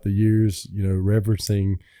throughout the years, you know,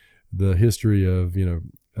 referencing the history of, you know,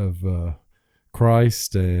 of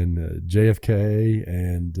Christ and JFK,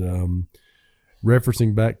 and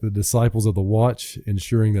referencing back the disciples of the watch,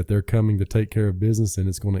 ensuring that they're coming to take care of business and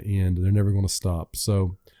it's going to end. They're never going to stop.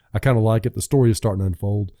 So I kind of like it. The story is starting to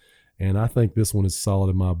unfold, and I think this one is solid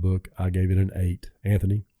in my book. I gave it an 8.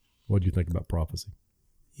 Anthony, what do you think about Prophecy?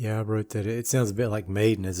 yeah, I wrote that. It sounds a bit like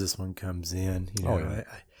Maiden as this one comes in. You know, Oh, yeah.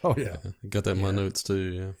 Oh, yeah. Got that in my notes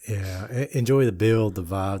too. Yeah. Yeah, enjoy the build, the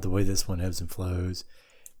vibe, the way this one ebbs and flows.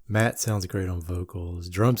 Matt sounds great on vocals.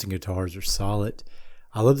 Drums and guitars are solid.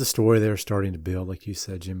 I love the story they're starting to build, like you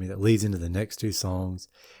said, Jimmy, that leads into the next 2 songs.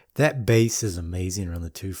 That bass is amazing around the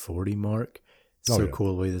 240 mark. It's Oh, so yeah.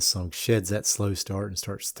 cool the way this song sheds that slow start and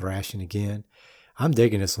starts thrashing again. I'm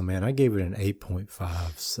digging this one, man. I gave it an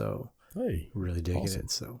 8.5, so Hey, really digging awesome.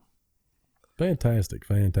 it. So Fantastic.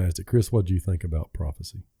 Chris, what do you think about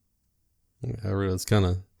Prophecy? I really, it's kind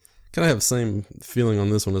of have the same feeling on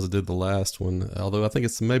this one as I did the last one. Although I think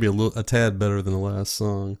it's maybe a tad better than the last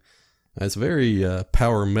song. It's very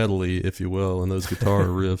power metal-y, if you will, and those guitar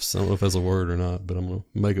riffs. I don't know if that's a word or not, but I'm gonna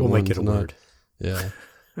make it. we'll one make it a tonight. word. Yeah,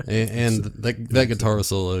 and that guitar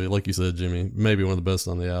solo, like you said, Jimmy, maybe one of the best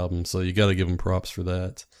on the album. So you got to give them props for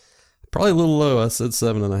that. Probably a little low. I said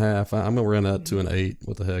 7.5. I'm gonna round that to an 8.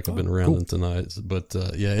 What the heck? I've been rounding tonight, but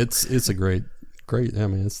yeah, it's a great. I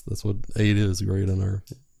mean, that's what 8 is. Great on our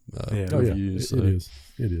reviews. It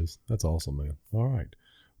is. That's awesome, man. All right,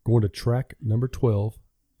 going to track number 12.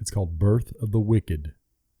 It's called "Birth of the Wicked."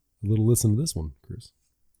 A little listen to this one, Chris.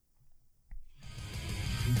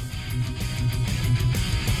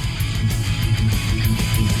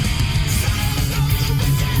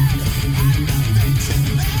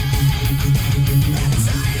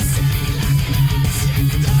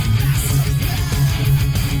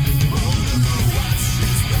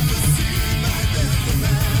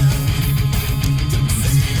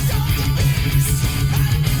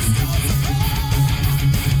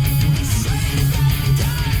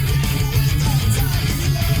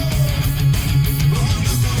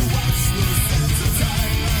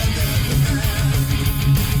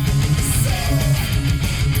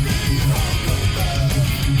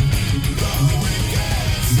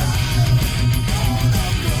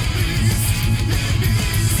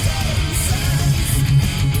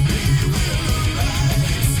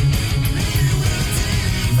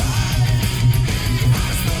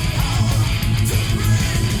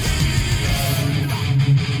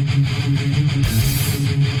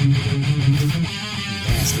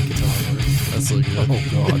 Nasty guitar work. That's so good. Oh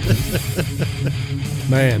God,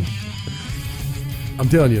 man! I'm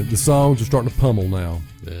telling you, the songs are starting to pummel now,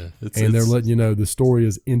 Yeah, and they're letting you know the story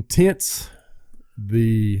is intense.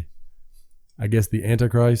 I guess the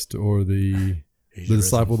Antichrist or the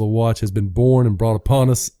disciple of the watch has been born and brought upon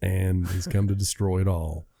us, and he's come to destroy it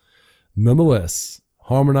all. Nonetheless,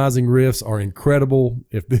 harmonizing riffs are incredible.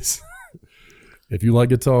 If you like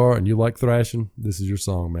guitar and you like thrashing, this is your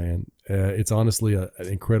song, man. It's honestly an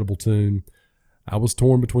incredible tune. I was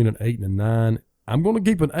torn between an 8 and a 9. I'm going to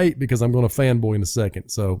keep an 8 because I'm going to fanboy in a second.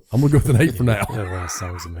 So I'm going to go with an 8 for now. That last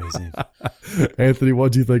song was amazing. Anthony,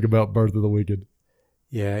 what do you think about Birth of the Wicked?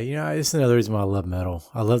 Yeah, it's another reason why I love metal.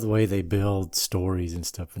 I love the way they build stories and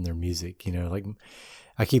stuff in their music. Like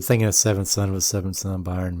I keep thinking of Seventh Son with Seventh Son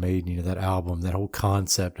by Iron Maiden. That album, that whole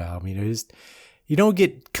concept album. You don't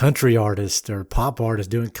get country artists or pop artists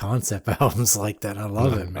doing concept albums like that. I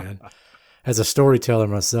love it, man. As a storyteller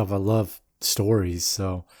myself, I love stories,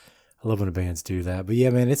 so I love when the bands do that. But yeah,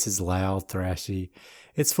 man, it's as loud, thrashy.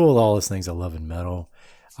 It's full of all those things I love in metal.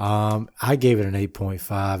 I gave it an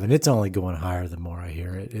 8.5, and it's only going higher the more I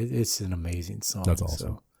hear it. It's an amazing song. That's awesome.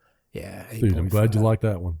 So, yeah, Dude, I'm glad you 8.5. like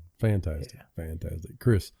that one. Fantastic. Fantastic.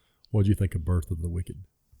 Chris, what do you think of Birth of the Wicked?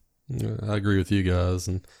 Yeah, I agree with you guys,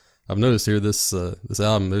 and I've noticed here this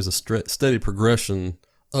album, there's a steady progression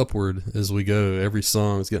upward as we go. Every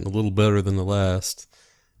song is getting a little better than the last,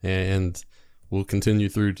 and we'll continue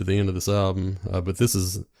through to the end of this album. But this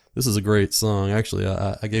is a great song. Actually,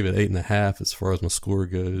 I gave it 8.5 as far as my score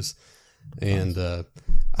goes, and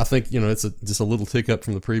I think it's just a little tick up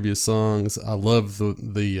from the previous songs. I love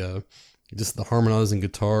the just the harmonizing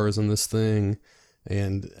guitars in this thing,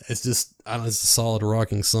 and it's just it's a solid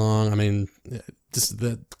rocking song. I mean, just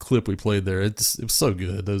that clip we played there, it was so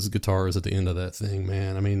good. Those guitars at the end of that thing,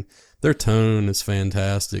 man. I mean, their tone is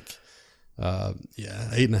fantastic. Yeah,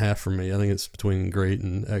 8.5 for me. I think it's between great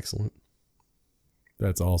and excellent.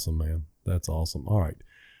 That's awesome, man. That's awesome. All right.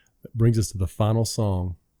 That brings us to the final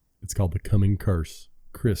song. It's called The Coming Curse.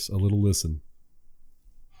 Chris, a little listen.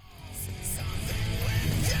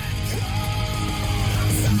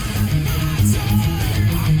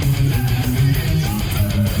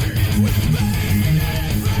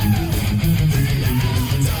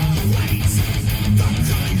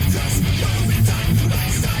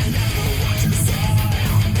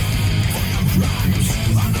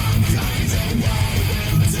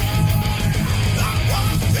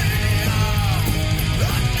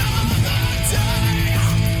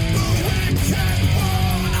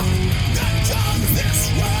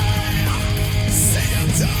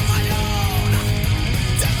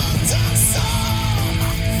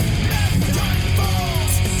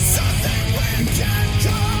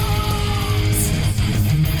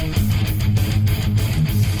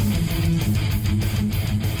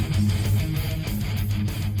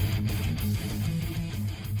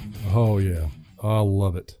 Oh, yeah. I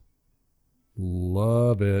love it.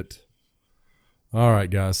 Love it. All right,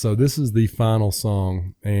 guys. So this is the final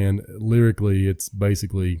song, and lyrically, it's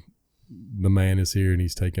basically the man is here and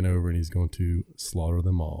he's taking over and he's going to slaughter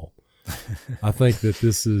them all. I think that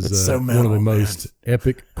this is so one metal, of the man. most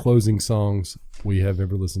epic closing songs we have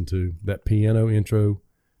ever listened to. That piano intro,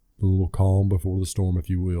 the little calm before the storm, if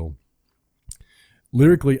you will.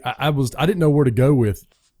 Lyrically, I didn't know where to go with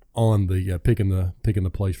on the picking the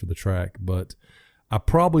place for the track, but I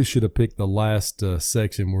probably should have picked the last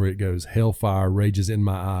section where it goes, "Hellfire rages in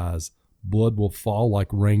my eyes, blood will fall like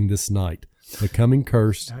rain this night. The coming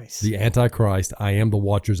curse, Nice. the Antichrist, I am the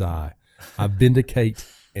Watcher's eye. I vindicate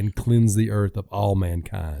and cleanse the earth of all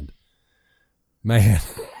mankind." Man,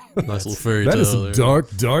 Nice little fairy that tale is some there.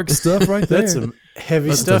 dark stuff right there. That's some heavy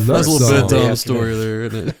That's stuff. the Nice Dark little song. bedtime story there,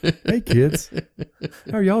 isn't it? Hey kids,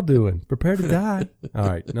 how are y'all doing? Prepare to die. All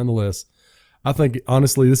right. Nonetheless, I think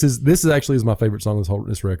honestly, this is actually my favorite song on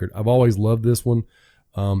this record. I've always loved this one.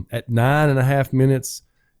 At 9.5 minutes,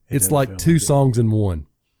 it's does like feel two like it. songs in one.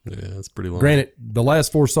 Yeah, that's pretty long. Granted, the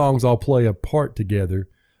last 4 songs all play a part together,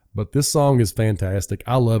 but this song is fantastic.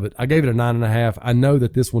 I love it. I gave it a 9.5. I know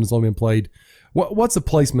that this one has only been played. What's the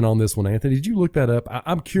placement on this one, Anthony? Did you look that up?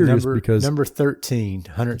 I'm curious because number 13,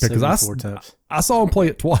 174 times. I saw him play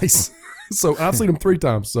it twice. So I've seen him 3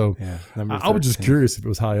 times. So Yeah, number I was just 13. curious if it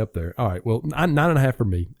was high up there. All right. Well, 9.5 for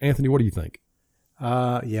me. Anthony, what do you think?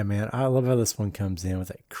 Yeah, man. I love how this one comes in with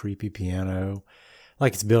that creepy piano.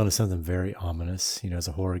 Like it's building something very ominous. You know, as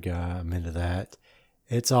a horror guy, I'm into that.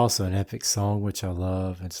 It's also an epic song, which I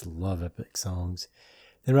love. I just love epic songs.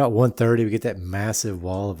 Then about 1:30, we get that massive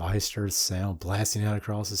wall of iced earth sound blasting out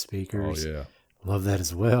across the speakers. yeah. Love that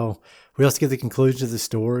as well. We also get the conclusion of the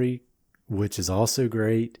story, which is also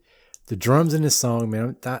great. The drums in this song,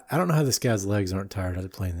 man, I don't know how this guy's legs aren't tired after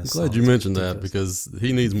playing I'm this glad song. you It's mentioned that ridiculous. because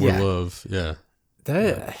he needs more Yeah. love. Yeah.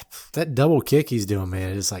 That double kick he's doing,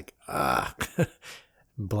 man, it's like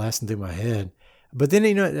blasting through my head. But then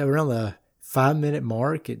around the 5-minute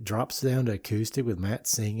mark, it drops down to acoustic with Matt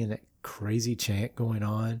singing that crazy chant going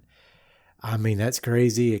on. I mean, that's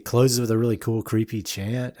crazy. It closes with a really cool, creepy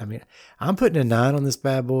chant. I mean, I'm putting a 9 on this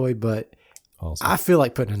bad boy, but Awesome. I feel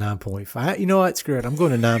like putting a 9.5. You know what? Screw it. I'm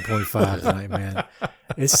going to 9.5 tonight, man.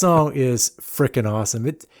 This song is freaking awesome.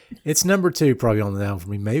 It's number 2 probably on the album for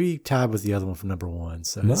me. Maybe tied with the other one from number 1.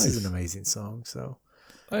 So this is Nice. an amazing song. So,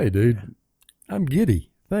 Hey, dude. I'm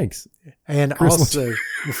giddy. Thanks. and Chris, also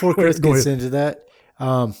before Chris go gets ahead. into that,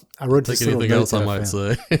 I wrote Think this little anything note else I that might found.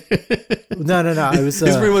 say. No. It was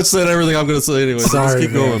He's pretty much said everything I'm going to say anyway. So sorry, just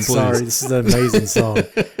keep man, going, please. sorry. This is an amazing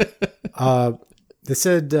song. They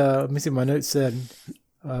said, let me see. My note said,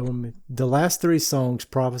 the last 3 songs,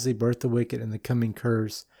 Prophecy, Birth the Wicked, and The Coming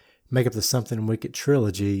Curse, make up the Something Wicked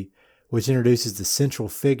trilogy, which introduces the central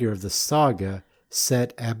figure of the saga,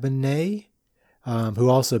 Set Abney, who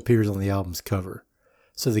also appears on the album's cover.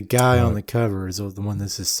 So the guy on the cover is the one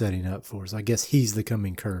this is setting up for. So I guess he's the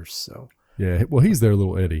coming curse. So Yeah. Well, he's their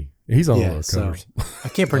little Eddie. He's on all yeah, our so covers. I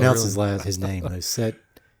can't pronounce really? his name though. Set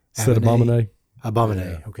Set Abomine.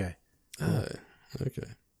 Abomine. Yeah. Okay. Okay.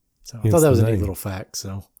 So I Hence thought that was the a neat name. little fact.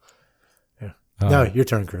 So yeah. All No, right. your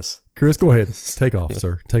turn, Chris. Chris, go ahead. Take off,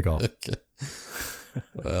 sir. Take off. Okay.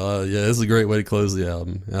 Well, yeah, this is a great way to close the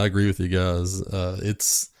album. I agree with you guys.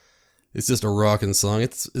 It's just a rocking song.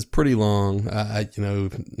 It's pretty long. I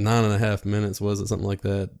 9.5 minutes, was it, something like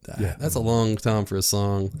that? Yeah. That's a long time for a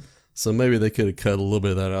song. So maybe they could have cut a little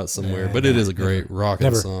bit of that out somewhere. Yeah, but it is a great rocking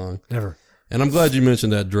Never. song. Never. And I'm glad you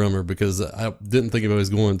mentioned that drummer because I didn't think I was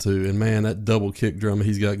going to. And man, that double kick drum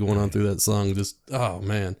he's got going on through that song, just, oh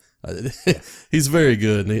man, he's very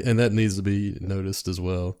good. And that needs to be noticed as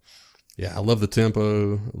well. Yeah, I love the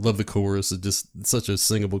tempo, love the chorus. It's just such a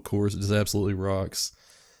singable chorus. It just absolutely rocks.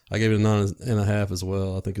 I gave it a 9.5 as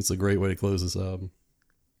well. I think it's a great way to close this album.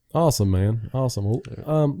 Awesome, man. Awesome. Well,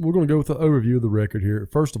 we're going to go with the overview of the record here.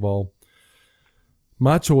 First of all,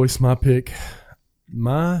 my choice, my pick,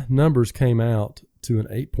 my numbers came out to an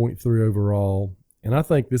 8.3 overall, and I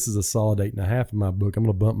think this is a solid 8.5 in my book. I'm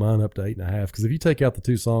going to bump mine up to 8.5 because if you take out the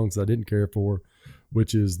 2 songs I didn't care for,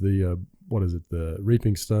 which is the the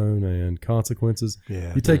Reaping Stone and Consequences,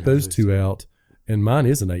 Yeah. you take those 2 out, and mine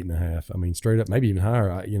is an 8.5. I mean, straight up, maybe even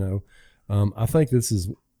higher. I think this is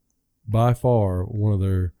by far one of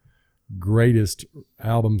their greatest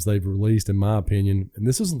albums they've released, in my opinion. And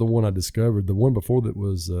this isn't the one I discovered. The one before that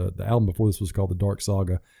was the album before this was called The Dark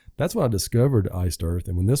Saga. That's when I discovered Iced Earth.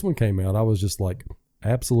 And when this one came out, I was just like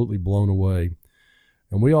absolutely blown away.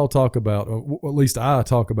 And we all talk about, or at least I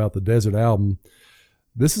talk about, the Desert album.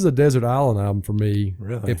 This is a Desert Island album for me.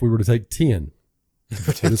 Really? If we were to take 10.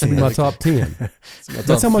 This will be my top 10.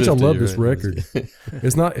 That's how much I love this record.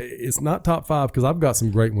 It's not top 5 because I've got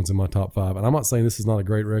some great ones in my top 5, and I'm not saying this is not a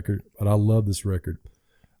great record, but I love this record.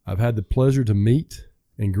 I've had the pleasure to meet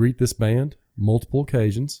and greet this band multiple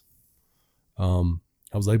occasions. I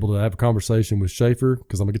was able to have a conversation with Schaefer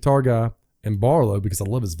because I'm a guitar guy, and Barlow because I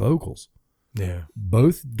love his vocals. Yeah.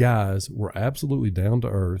 Both guys were absolutely down to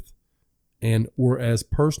earth and were as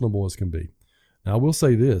personable as can be. Now, I will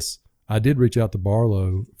say this. I did reach out to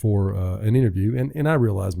Barlow for an interview, and I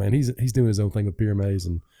realized, man, he's doing his own thing with Peter Mays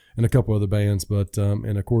and a couple other bands, but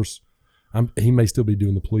and of course, he may still be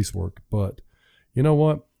doing the police work. But you know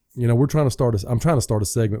what? I'm trying to start a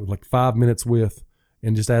segment with like 5 minutes with,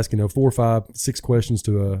 and just asking 4, 5, 6 questions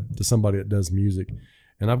to somebody that does music.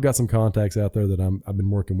 And I've got some contacts out there that I've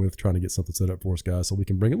been working with, trying to get something set up for us, guys, so we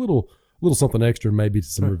can bring a little something extra, maybe to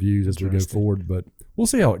some reviews as we go forward. But we'll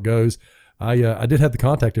see how it goes. I did have the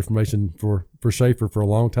contact information for Schaefer for a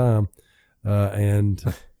long time, and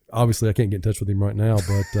obviously I can't get in touch with him right now.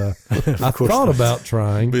 But I thought about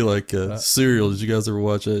trying. Be like Serial. Did you guys ever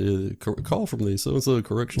watch it? Call from the so and so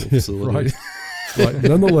correctional facility. Right. Right.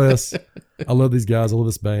 Nonetheless, I love these guys. I love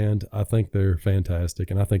this band. I think they're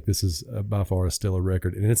fantastic, and I think this is by far a stellar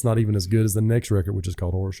record. And it's not even as good as the next record, which is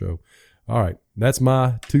called Horror Show. All right, that's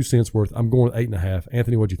my 2 cents worth. I'm going with 8.5.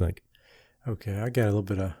 Anthony, what'd you think? Okay, I got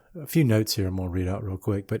a few notes here I'm going to read out real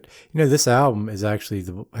quick. But, this album is actually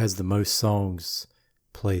has the most songs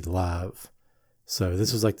played live. So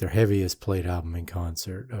this was like their heaviest played album in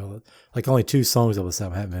concert. Like only 2 songs of this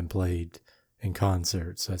album haven't been played in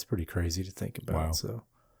concert. So that's pretty crazy to think about. Wow. So,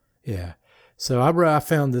 yeah. So I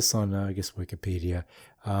found this on, Wikipedia.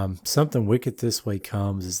 Something Wicked This Way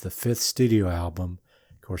Comes is the 5th studio album,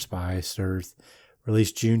 of course, by Iced Earth,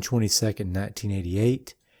 released June 22nd,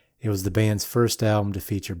 1988. It was the band's first album to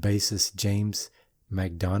feature bassist James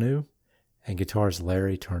McDonough and guitarist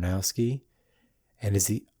Larry Tarnowski, and is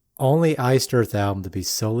the only Iced Earth album to be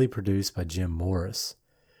solely produced by Jim Morris,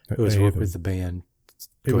 who has worked with the band.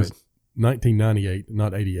 It was 1998,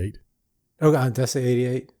 not 88. Oh, God, that's the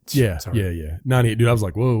 88? Yeah, Sorry. yeah. 98, dude. I was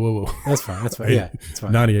like, whoa. That's fine. Yeah, that's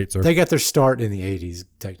fine. 98, sir. They got their start in the 80s,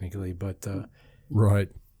 technically, but right.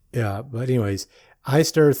 Yeah, but anyways,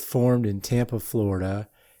 Iced Earth formed in Tampa, Florida,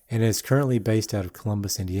 and is currently based out of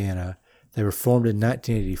Columbus, Indiana. They were formed in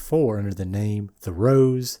 1984 under the name The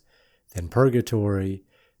Rose, then Purgatory,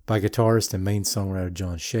 by guitarist and main songwriter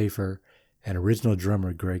John Schaefer and original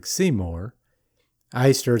drummer Greg Seymour.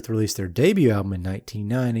 Iced Earth released their debut album in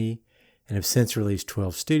 1990 and have since released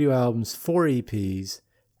 12 studio albums, 4 EPs,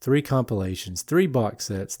 3 compilations, 3 box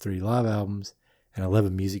sets, 3 live albums, and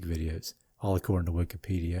 11 music videos, all according to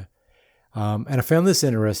Wikipedia. And I found this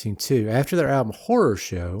interesting too. After their album Horror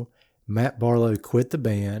Show, Matt Barlow quit the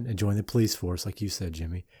band and joined the police force, like you said,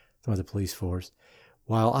 Jimmy, joined the police force,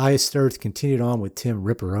 while Iced Earth continued on with Tim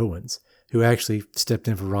Ripper Owens, who actually stepped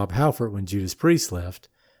in for Rob Halford when Judas Priest left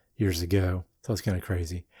years ago. So it's kind of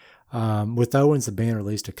crazy. With Owens, the band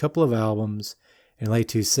released a couple of albums. In late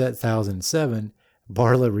 2007,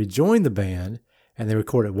 Barlow rejoined the band, and they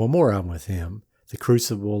recorded one more album with him, The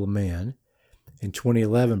Crucible of Man. In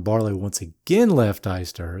 2011, Barlow once again left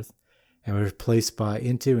Iced Earth and was replaced by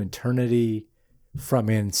Into Eternity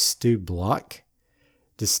frontman Stu Block.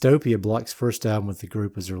 Dystopia, Block's first album with the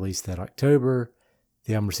group, was released that October.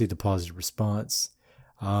 The album received a positive response.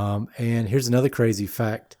 And here's another crazy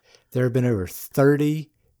fact. There have been over 30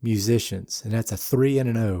 musicians, and that's a 3 and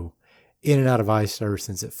an O, in and out of Iced Earth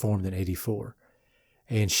since it formed in 84.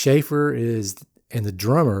 And Schaefer and the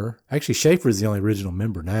drummer, actually Schaefer is the only original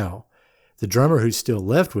member now. The drummer who's still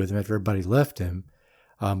left with him after everybody left him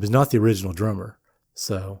is not the original drummer.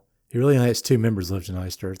 So he really only has 2 members left in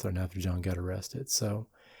Iced Earth right now after John got arrested. So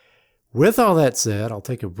with all that said, I'll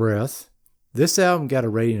take a breath. This album got a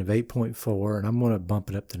rating of 8.4, and I'm going to bump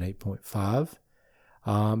it up to an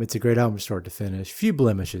 8.5. It's a great album start to finish. Few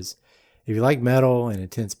blemishes. If you like metal and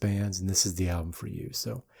intense bands, and this is the album for you.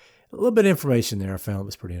 So a little bit of information there I found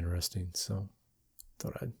was pretty interesting. So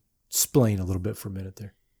thought I'd explain a little bit for a minute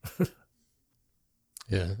there.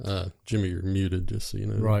 Yeah, Jimmy, you're muted, just so you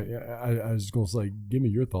know. Right. I was going to say, give me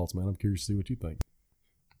your thoughts, man. I'm curious to see what you think.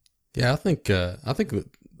 Yeah, I think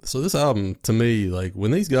so. This album, to me, like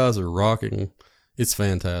when these guys are rocking, it's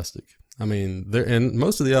fantastic. I mean, and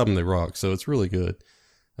most of the album they rock, so it's really good.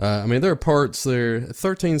 I mean, there are parts there,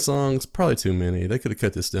 13 songs, probably too many. They could have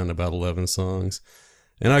cut this down to about 11 songs.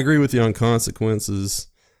 And I agree with you on Consequences.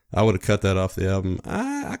 I would have cut that off the album.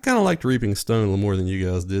 I kind of liked Reaping Stone a little more than you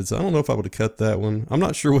guys did, so I don't know if I would have cut that one. I'm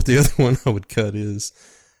not sure what the other one I would cut is.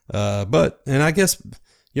 And I guess,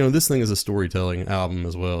 this thing is a storytelling album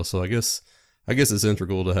as well, so I guess I guess it's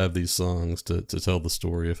integral to have these songs to tell the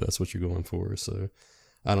story if that's what you're going for. So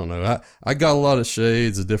I don't know. I got a lot of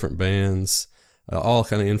shades of different bands, all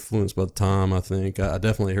kind of influenced by the time. I think I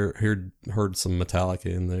definitely heard some Metallica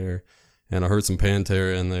in there, and I heard some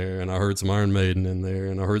Pantera in there, and I heard some Iron Maiden in there,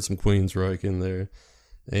 and I heard some Queensryche in there,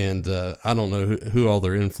 and I don't know who all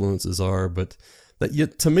their influences are, but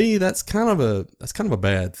to me that's kind of a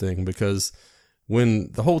bad thing, because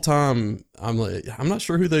when the whole time I'm not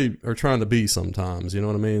sure who they are trying to be sometimes, you know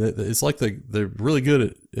what I mean? It's like they're really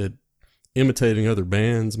good at imitating other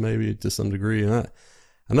bands, maybe to some degree. And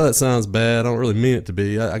I know that sounds bad. I don't really mean it to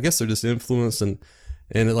be. I guess they're just influenced, and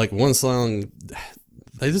like one song,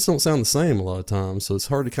 they just don't sound the same a lot of times. So it's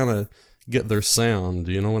hard to kind of get their sound.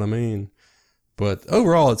 You know what I mean? But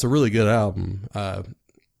overall, it's a really good album. I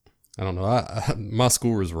don't know. My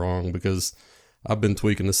score is wrong because I've been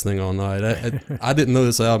tweaking this thing all night. I didn't know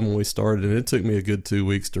this album when we started, and it took me a good 2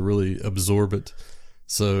 weeks to really absorb it.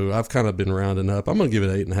 So I've kind of been rounding up. I'm going to give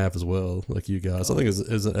it 8.5 as well, like you guys. I think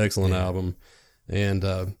it's an excellent album, and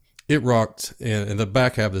it rocked. And the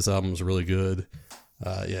back half of this album is really good.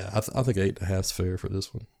 I think 8.5 is fair for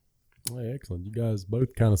this one. Hey, excellent. You guys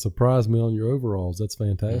both kind of surprised me on your overalls. That's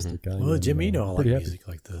fantastic. Well, Jimmy, you know I like music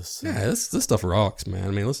like this. Yeah, this stuff rocks, man. I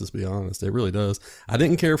mean, let's just be honest. It really does. I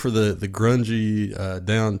didn't care for the grungy,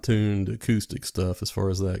 down-tuned acoustic stuff as far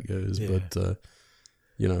as that goes, but,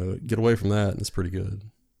 get away from that, and it's pretty good.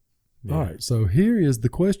 Yeah. All right, so here is the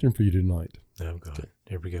question for you tonight. Oh, God. Okay.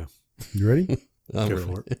 Here we go. You ready? I'm ready.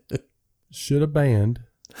 For it. Should a band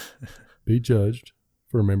be judged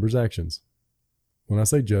for a member's actions? When I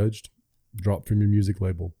say judged, drop from your music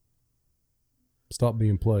label. Stop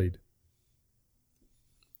being played.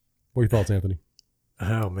 What are your thoughts, Anthony?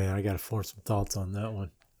 Oh, man, I got to form some thoughts on that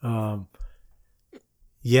one.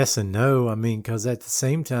 Yes and no. I mean, because at the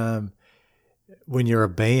same time, when you're a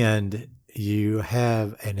band, you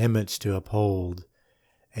have an image to uphold,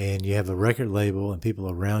 and you have a record label and people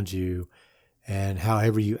around you, and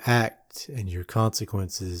however you act and your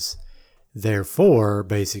consequences, therefore,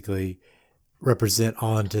 basically, represent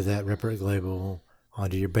onto that record label,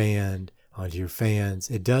 onto your band, onto your fans.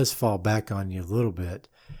 It does fall back on you a little bit,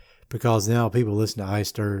 because now people listen to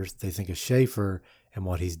Iced Earth, they think of Schaefer and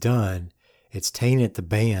what he's done. It's tainted the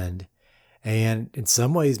band, and in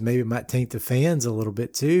some ways maybe it might taint the fans a little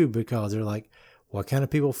bit too, because they're like, what kind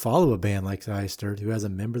of people follow a band like Iced Earth who has a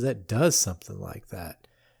member that does something like that?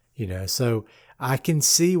 So I can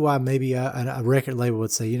see why maybe a record label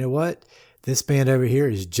would say, you know what? This band over here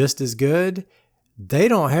is just as good. They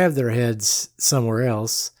don't have their heads somewhere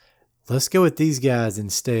else. Let's go with these guys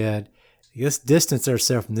instead. Let's distance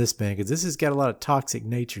ourselves from this band, because this has got a lot of toxic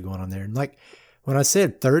nature going on there. And like when I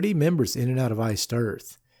said 30 members in and out of Iced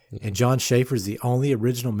Earth, and John Schaefer's the only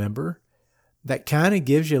original member, that kind of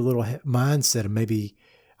gives you a little mindset of maybe,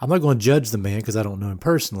 I'm not going to judge the man because I don't know him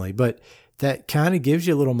personally, but that kind of gives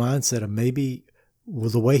you a little mindset of maybe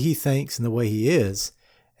the way he thinks and the way he is.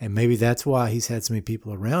 And maybe that's why he's had so many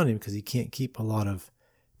people around him, because he can't keep a lot of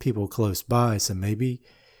people close by. So maybe,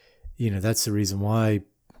 that's the reason why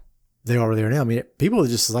they are there now. I mean, people are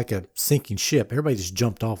just like a sinking ship. Everybody just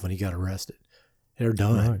jumped off when he got arrested. They're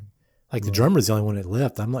done. Right. Like the drummer's the only one that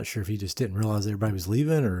left. I'm not sure if he just didn't realize everybody was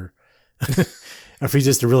leaving, or if he's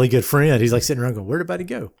just a really good friend. He's like sitting around going, where'd everybody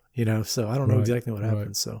go? So I don't know exactly what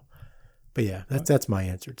happened. So, but yeah, that's my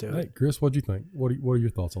answer to it. Hey, Chris, what'd you think? What are your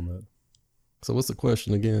thoughts on that? So what's the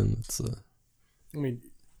question again?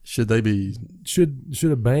 Should they be?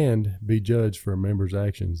 Should a band be judged for a member's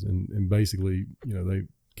actions? And basically, they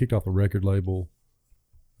kicked off the record label,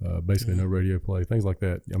 basically no radio play, things like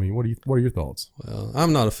that. I mean, what are your thoughts? Well,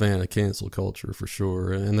 I'm not a fan of cancel culture for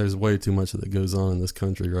sure, and there's way too much that goes on in this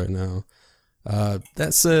country right now.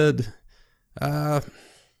 That said,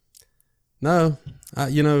 no,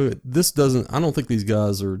 this doesn't. I don't think these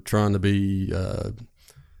guys are trying to be.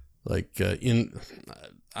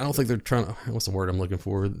 I don't think they're trying to, what's the word I'm looking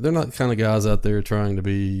for? They're not the kind of guys out there trying to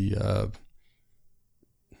be,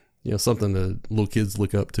 something that little kids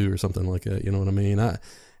look up to or something like that. You know what I mean?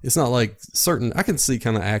 It's not like I can see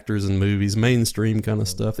kind of actors in movies, mainstream kind of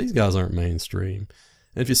stuff. These guys aren't mainstream.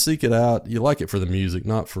 And if you seek it out, you like it for the music,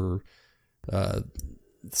 not for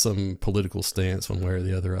some political stance one way or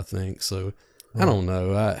the other, I think. So I don't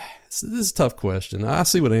know. This is a tough question. I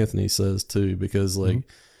see what Anthony says too, because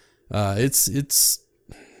it's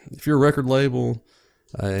if you're a record label,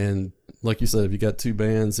 and like you said, if you got two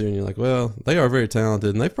bands here and you're like, well, they are very talented,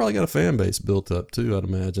 and they've probably got a fan base built up too, I'd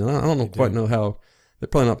imagine. I don't quite know how. They're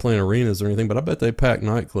probably not playing arenas or anything, but I bet they pack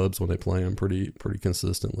nightclubs when they play them pretty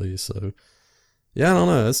consistently. So Yeah, I don't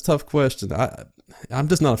know. It's a tough question. I'm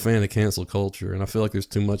just not a fan of cancel culture, and I feel like there's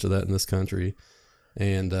too much of that in this country.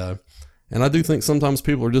 And I do think sometimes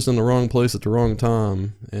people are just in the wrong place at the wrong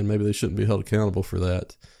time, and maybe they shouldn't be held accountable for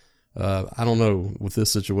that. I don't know with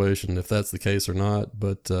this situation if that's the case or not,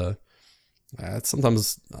 but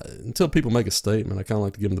sometimes until people make a statement, I kind of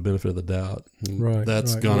like to give them the benefit of the doubt. Right,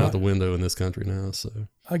 That's right. gone Well, out the window in this country now. So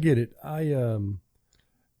I get it. I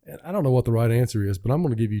don't know what the right answer is, but I'm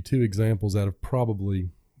going to give you 2 examples out of probably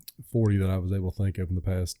 40 that I was able to think of in the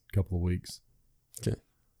past couple of weeks. Okay.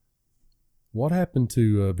 What happened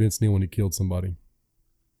to Vince Neil when he killed somebody?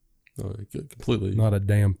 completely. Not a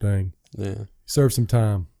damn thing. Yeah. He served some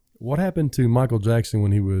time. What happened to Michael Jackson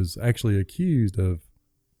when he was actually accused of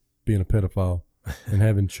being a pedophile and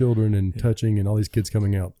having children and touching and all these kids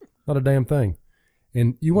coming out? Not a damn thing.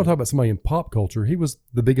 And you want to talk about somebody in pop culture? He was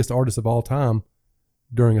the biggest artist of all time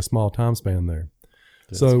during a small time span there.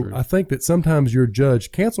 That's so true. I think that sometimes you're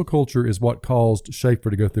judged. Cancel culture is what caused Schaefer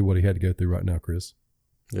to go through what he had to go through right now, Chris.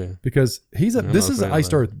 Yeah. Because this I'm is not a fan an of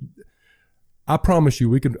iced that. earth. I promise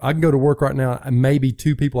you, I can go to work right now and maybe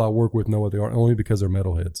 2 people I work with know what they are only because they're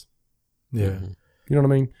metalheads. Yeah. Mhm. You know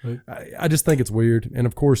what I mean? Right. I just think it's weird. And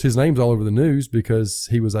of course, his name's all over the news because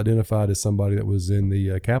he was identified as somebody that was in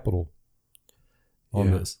the Capitol on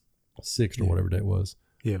Yeah. the 6th or Yeah. whatever day it was.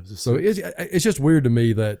 Yeah. It was a So it's just weird to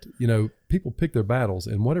me that, people pick their battles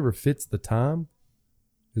and whatever fits the time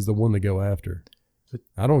is the one they go after.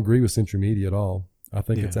 I don't agree with Century Media at all. I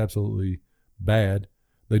think Yeah. it's absolutely bad.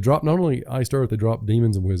 They dropped not only Iced Earth, they dropped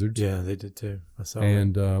Demons and Wizards. Yeah, they did too. I saw that.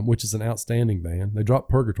 And which is an outstanding band. They dropped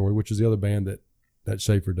Purgatory, which is the other band that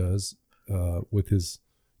Schaefer does with his,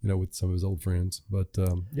 with some of his old friends. But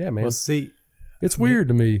yeah, man, Well, see, it's weird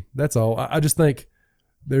to me. That's all. I just think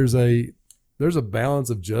there's a balance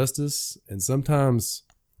of justice, and sometimes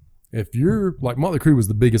if you're like Motley Crue was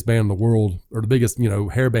the biggest band in the world, or the biggest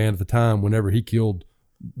hair band at the time. Whenever he killed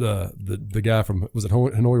the guy from, was it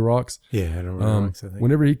Hanoi Rocks? yeah, I don't remember. I think.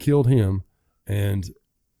 Whenever he killed him, and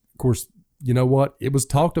of course, you know what? It was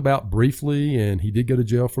talked about briefly, and he did go to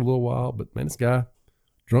jail for a little while. But man, this guy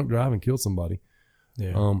drunk driving killed somebody.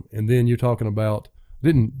 Yeah. And then you're talking about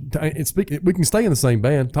we can stay in the same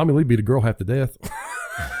band. Tommy Lee beat a girl half to death.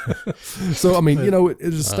 So I mean,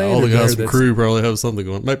 it's a standard. All the guys there from Crew probably have something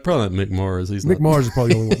going. Probably not Mick Mars. Mick Mars is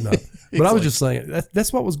probably the only one. No. But I was just saying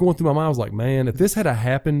that's what was going through my mind. I was like, man, if this had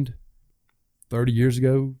happened 30 years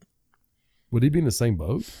ago, would he be in the same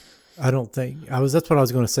boat? I don't think that's what I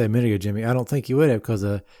was going to say a minute ago, Jimmy. I don't think he would have because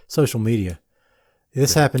of social media.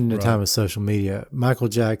 This happened in a time of social media. Michael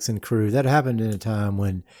Jackson, Crew, that happened in a time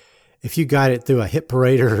when if you got it through a hit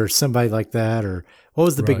parader or somebody like that, or what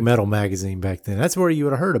was the big Right. metal magazine back then? That's where you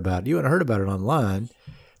would have heard about it. You wouldn't have heard about it online.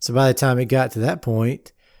 So by the time it got to that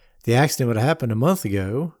point, the accident would have happened a month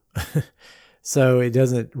ago. So it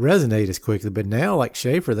doesn't resonate as quickly. But now, like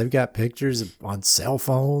Schaefer, they've got pictures on cell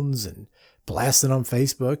phones and blasting on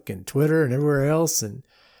Facebook and Twitter and everywhere else. And,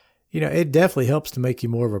 it definitely helps to make you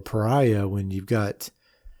more of a pariah when you've got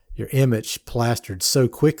your image plastered so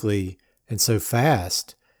quickly and so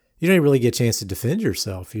fast. You don't even really get a chance to defend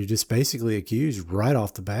yourself. You're just basically accused right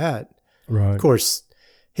off the bat. Right. Of course,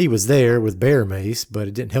 he was there with bear mace, but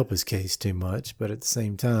it didn't help his case too much. But at the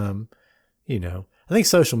same time, I think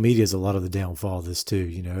social media is a lot of the downfall of this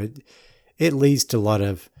too. It leads to a lot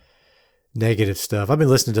of negative stuff. I've been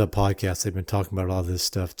listening to a podcast. They've been talking about a lot of this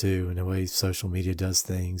stuff too, and the way social media does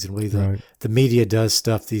things, and the way Right. the media does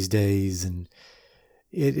stuff these days. And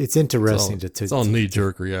it's interesting It's all knee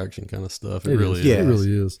jerk reaction kind of stuff. It It really is. is. Yeah. It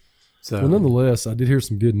really is. So Well, nonetheless, I did hear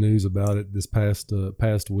some good news about it this past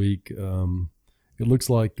week. It looks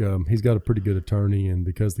like he's got a pretty good attorney, and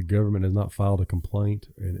because the government has not filed a complaint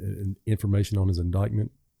and information on his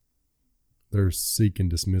indictment, they're seeking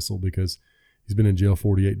dismissal because he's been in jail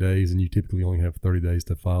 48 days, and you typically only have 30 days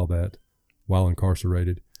to file that while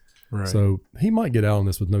incarcerated. right. So he might get out on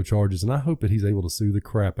this with no charges, and I hope that he's able to sue the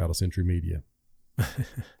crap out of Century Media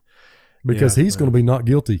because Yeah, he's going to be not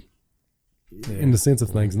guilty Yeah. in the sense of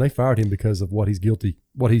things, and they fired him because of what he's guilty.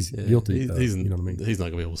 Yeah, Guilty of, He's, you know what I mean? He's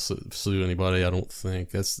not going to be able to sue anybody, I don't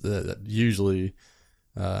think. That's usually,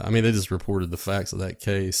 they just reported the facts of that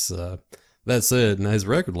case. That said, now his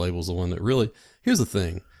record label's the one that really, here's the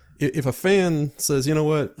thing. If a fan says, you know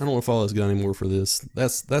what, I don't want to follow this guy anymore for this,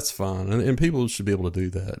 that's fine. And people should be able to do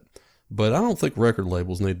that. But I don't think record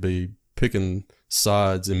labels need to be picking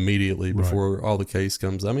sides immediately before all the case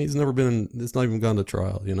comes. I mean, it's not even gone to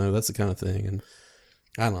trial, that's the kind of thing. And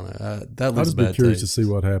I don't know. That I'll leaves just a be bad curious taste. to see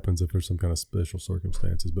what happens if there's some kind of special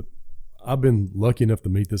circumstances. But I've been lucky enough to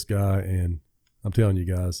meet this guy, and I'm telling you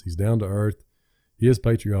guys, he's down to earth. He is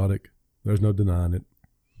patriotic. There's no denying it.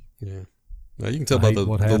 Yeah. Now you can tell I by hate the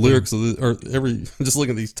what happened. lyrics of just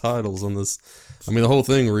looking at these titles on this. I mean, the whole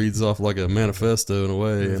thing reads off like a manifesto in a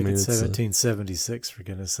way. I I think mean, it's it's 1776, for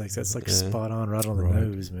goodness sakes. That's like Yeah. spot on, right on the Right.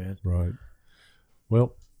 nose, man. Right.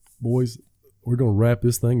 Well, boys, we're going to wrap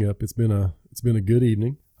this thing up. It's been a good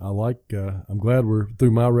evening. I'm glad we're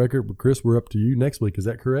through my record, but Chris, we're up to you next week. Is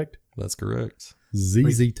that correct? that's correct.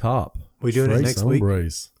 ZZ Top. We doing it Trace next week?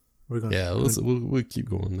 Hombres. We're gonna, Yeah, we'll keep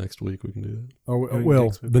going next week. We can do that. Oh, Doing well,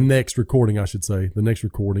 next week. the next recording, I should say. The next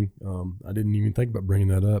recording. I didn't even think about bringing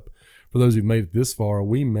that up. For those who've made it this far,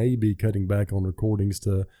 we may be cutting back on recordings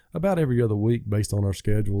to about every other week based on our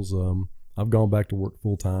schedules. I've gone back to work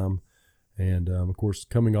full time. And, of course,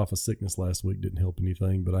 coming off of sickness last week didn't help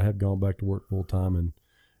anything. But I have gone back to work full time,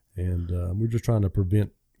 and we're just trying to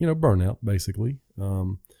prevent, burnout, basically.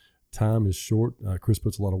 Time is short. Chris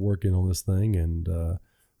puts a lot of work in on this thing. And, of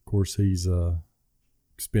course, he's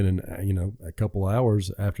spending, a couple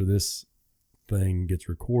hours after this thing gets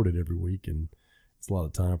recorded every week, and it's a lot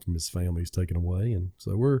of time from his family he's taken away. And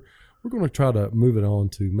so we're going to try to move it on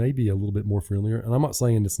to maybe a little bit more friendlier. And I'm not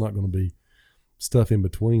saying it's not going to be stuff in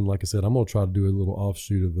between. Like I said, I'm going to try to do a little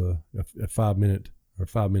offshoot of a 5-minute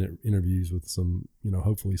interviews with some,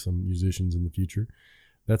 hopefully some musicians in the future.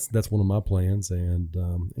 That's one of my plans, and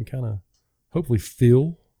kind of hopefully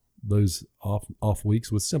fill those off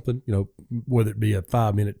weeks with something, whether it be a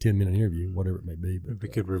 5-minute, 10-minute interview, whatever it may be. But we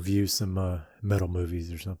could review some metal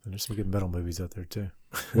movies or something. There's some good metal movies out there too.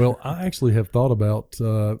 well, I actually have thought about,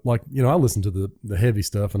 I listen to the heavy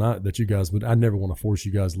stuff, and I never want to force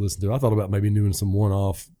you guys to listen to. I thought about maybe doing some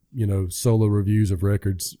one-off, solo reviews of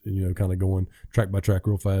records, kind of going track by track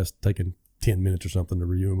real fast, taking 10 minutes or something to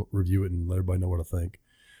review it and let everybody know what I think.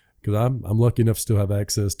 Because I'm lucky enough to still have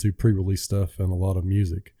access to pre-release stuff and a lot of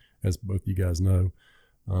music, as both you guys know.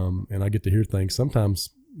 And I get to hear things sometimes,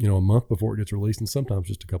 a month before it gets released, and sometimes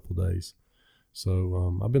just a couple of days.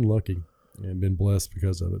 So I've been lucky and been blessed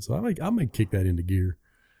because of it. So I may kick that into gear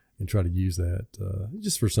and try to use that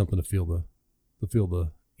just for something to fill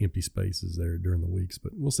the empty spaces there during the weeks.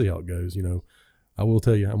 But we'll see how it goes. I will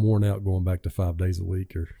tell you, I'm worn out going back to 5 days a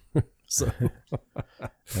week, so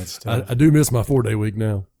That's tough. I do miss my 4-day week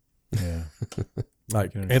now. Yeah. All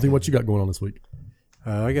right, Anthony, what you got going on this week?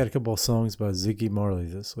 I got a couple of songs by Ziggy Marley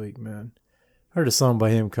this week, man. Heard a song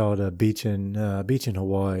by him called Beach in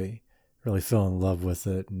Hawaii. Really fell in love with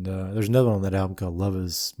it. And there's another one on that album called Love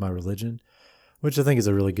Is My Religion, which I think is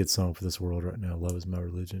a really good song for this world right now. Love Is My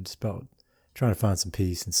Religion. It's about trying to find some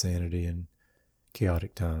peace and sanity in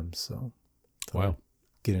chaotic times. So Wow.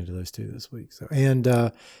 get into those two this week. So, and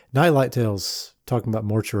Nightlight Tales, talking about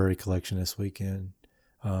Mortuary Collection this weekend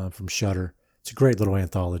from Shudder. It's a great little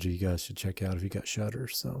anthology you guys should check out if you got Shudder.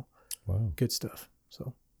 So Wow. good stuff.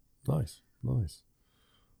 So Nice. Well,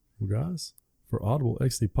 guys, for Audible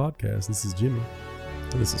XD Podcast, this is Jimmy.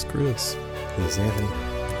 This is Chris. this is Anthony.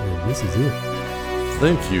 And this is it.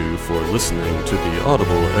 Thank you for listening to the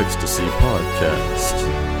Audible Ecstasy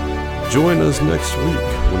Podcast. Join us next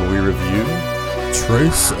week when we review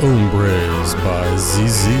Trace Hombres by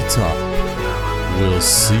ZZ Top. We'll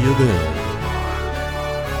see you then.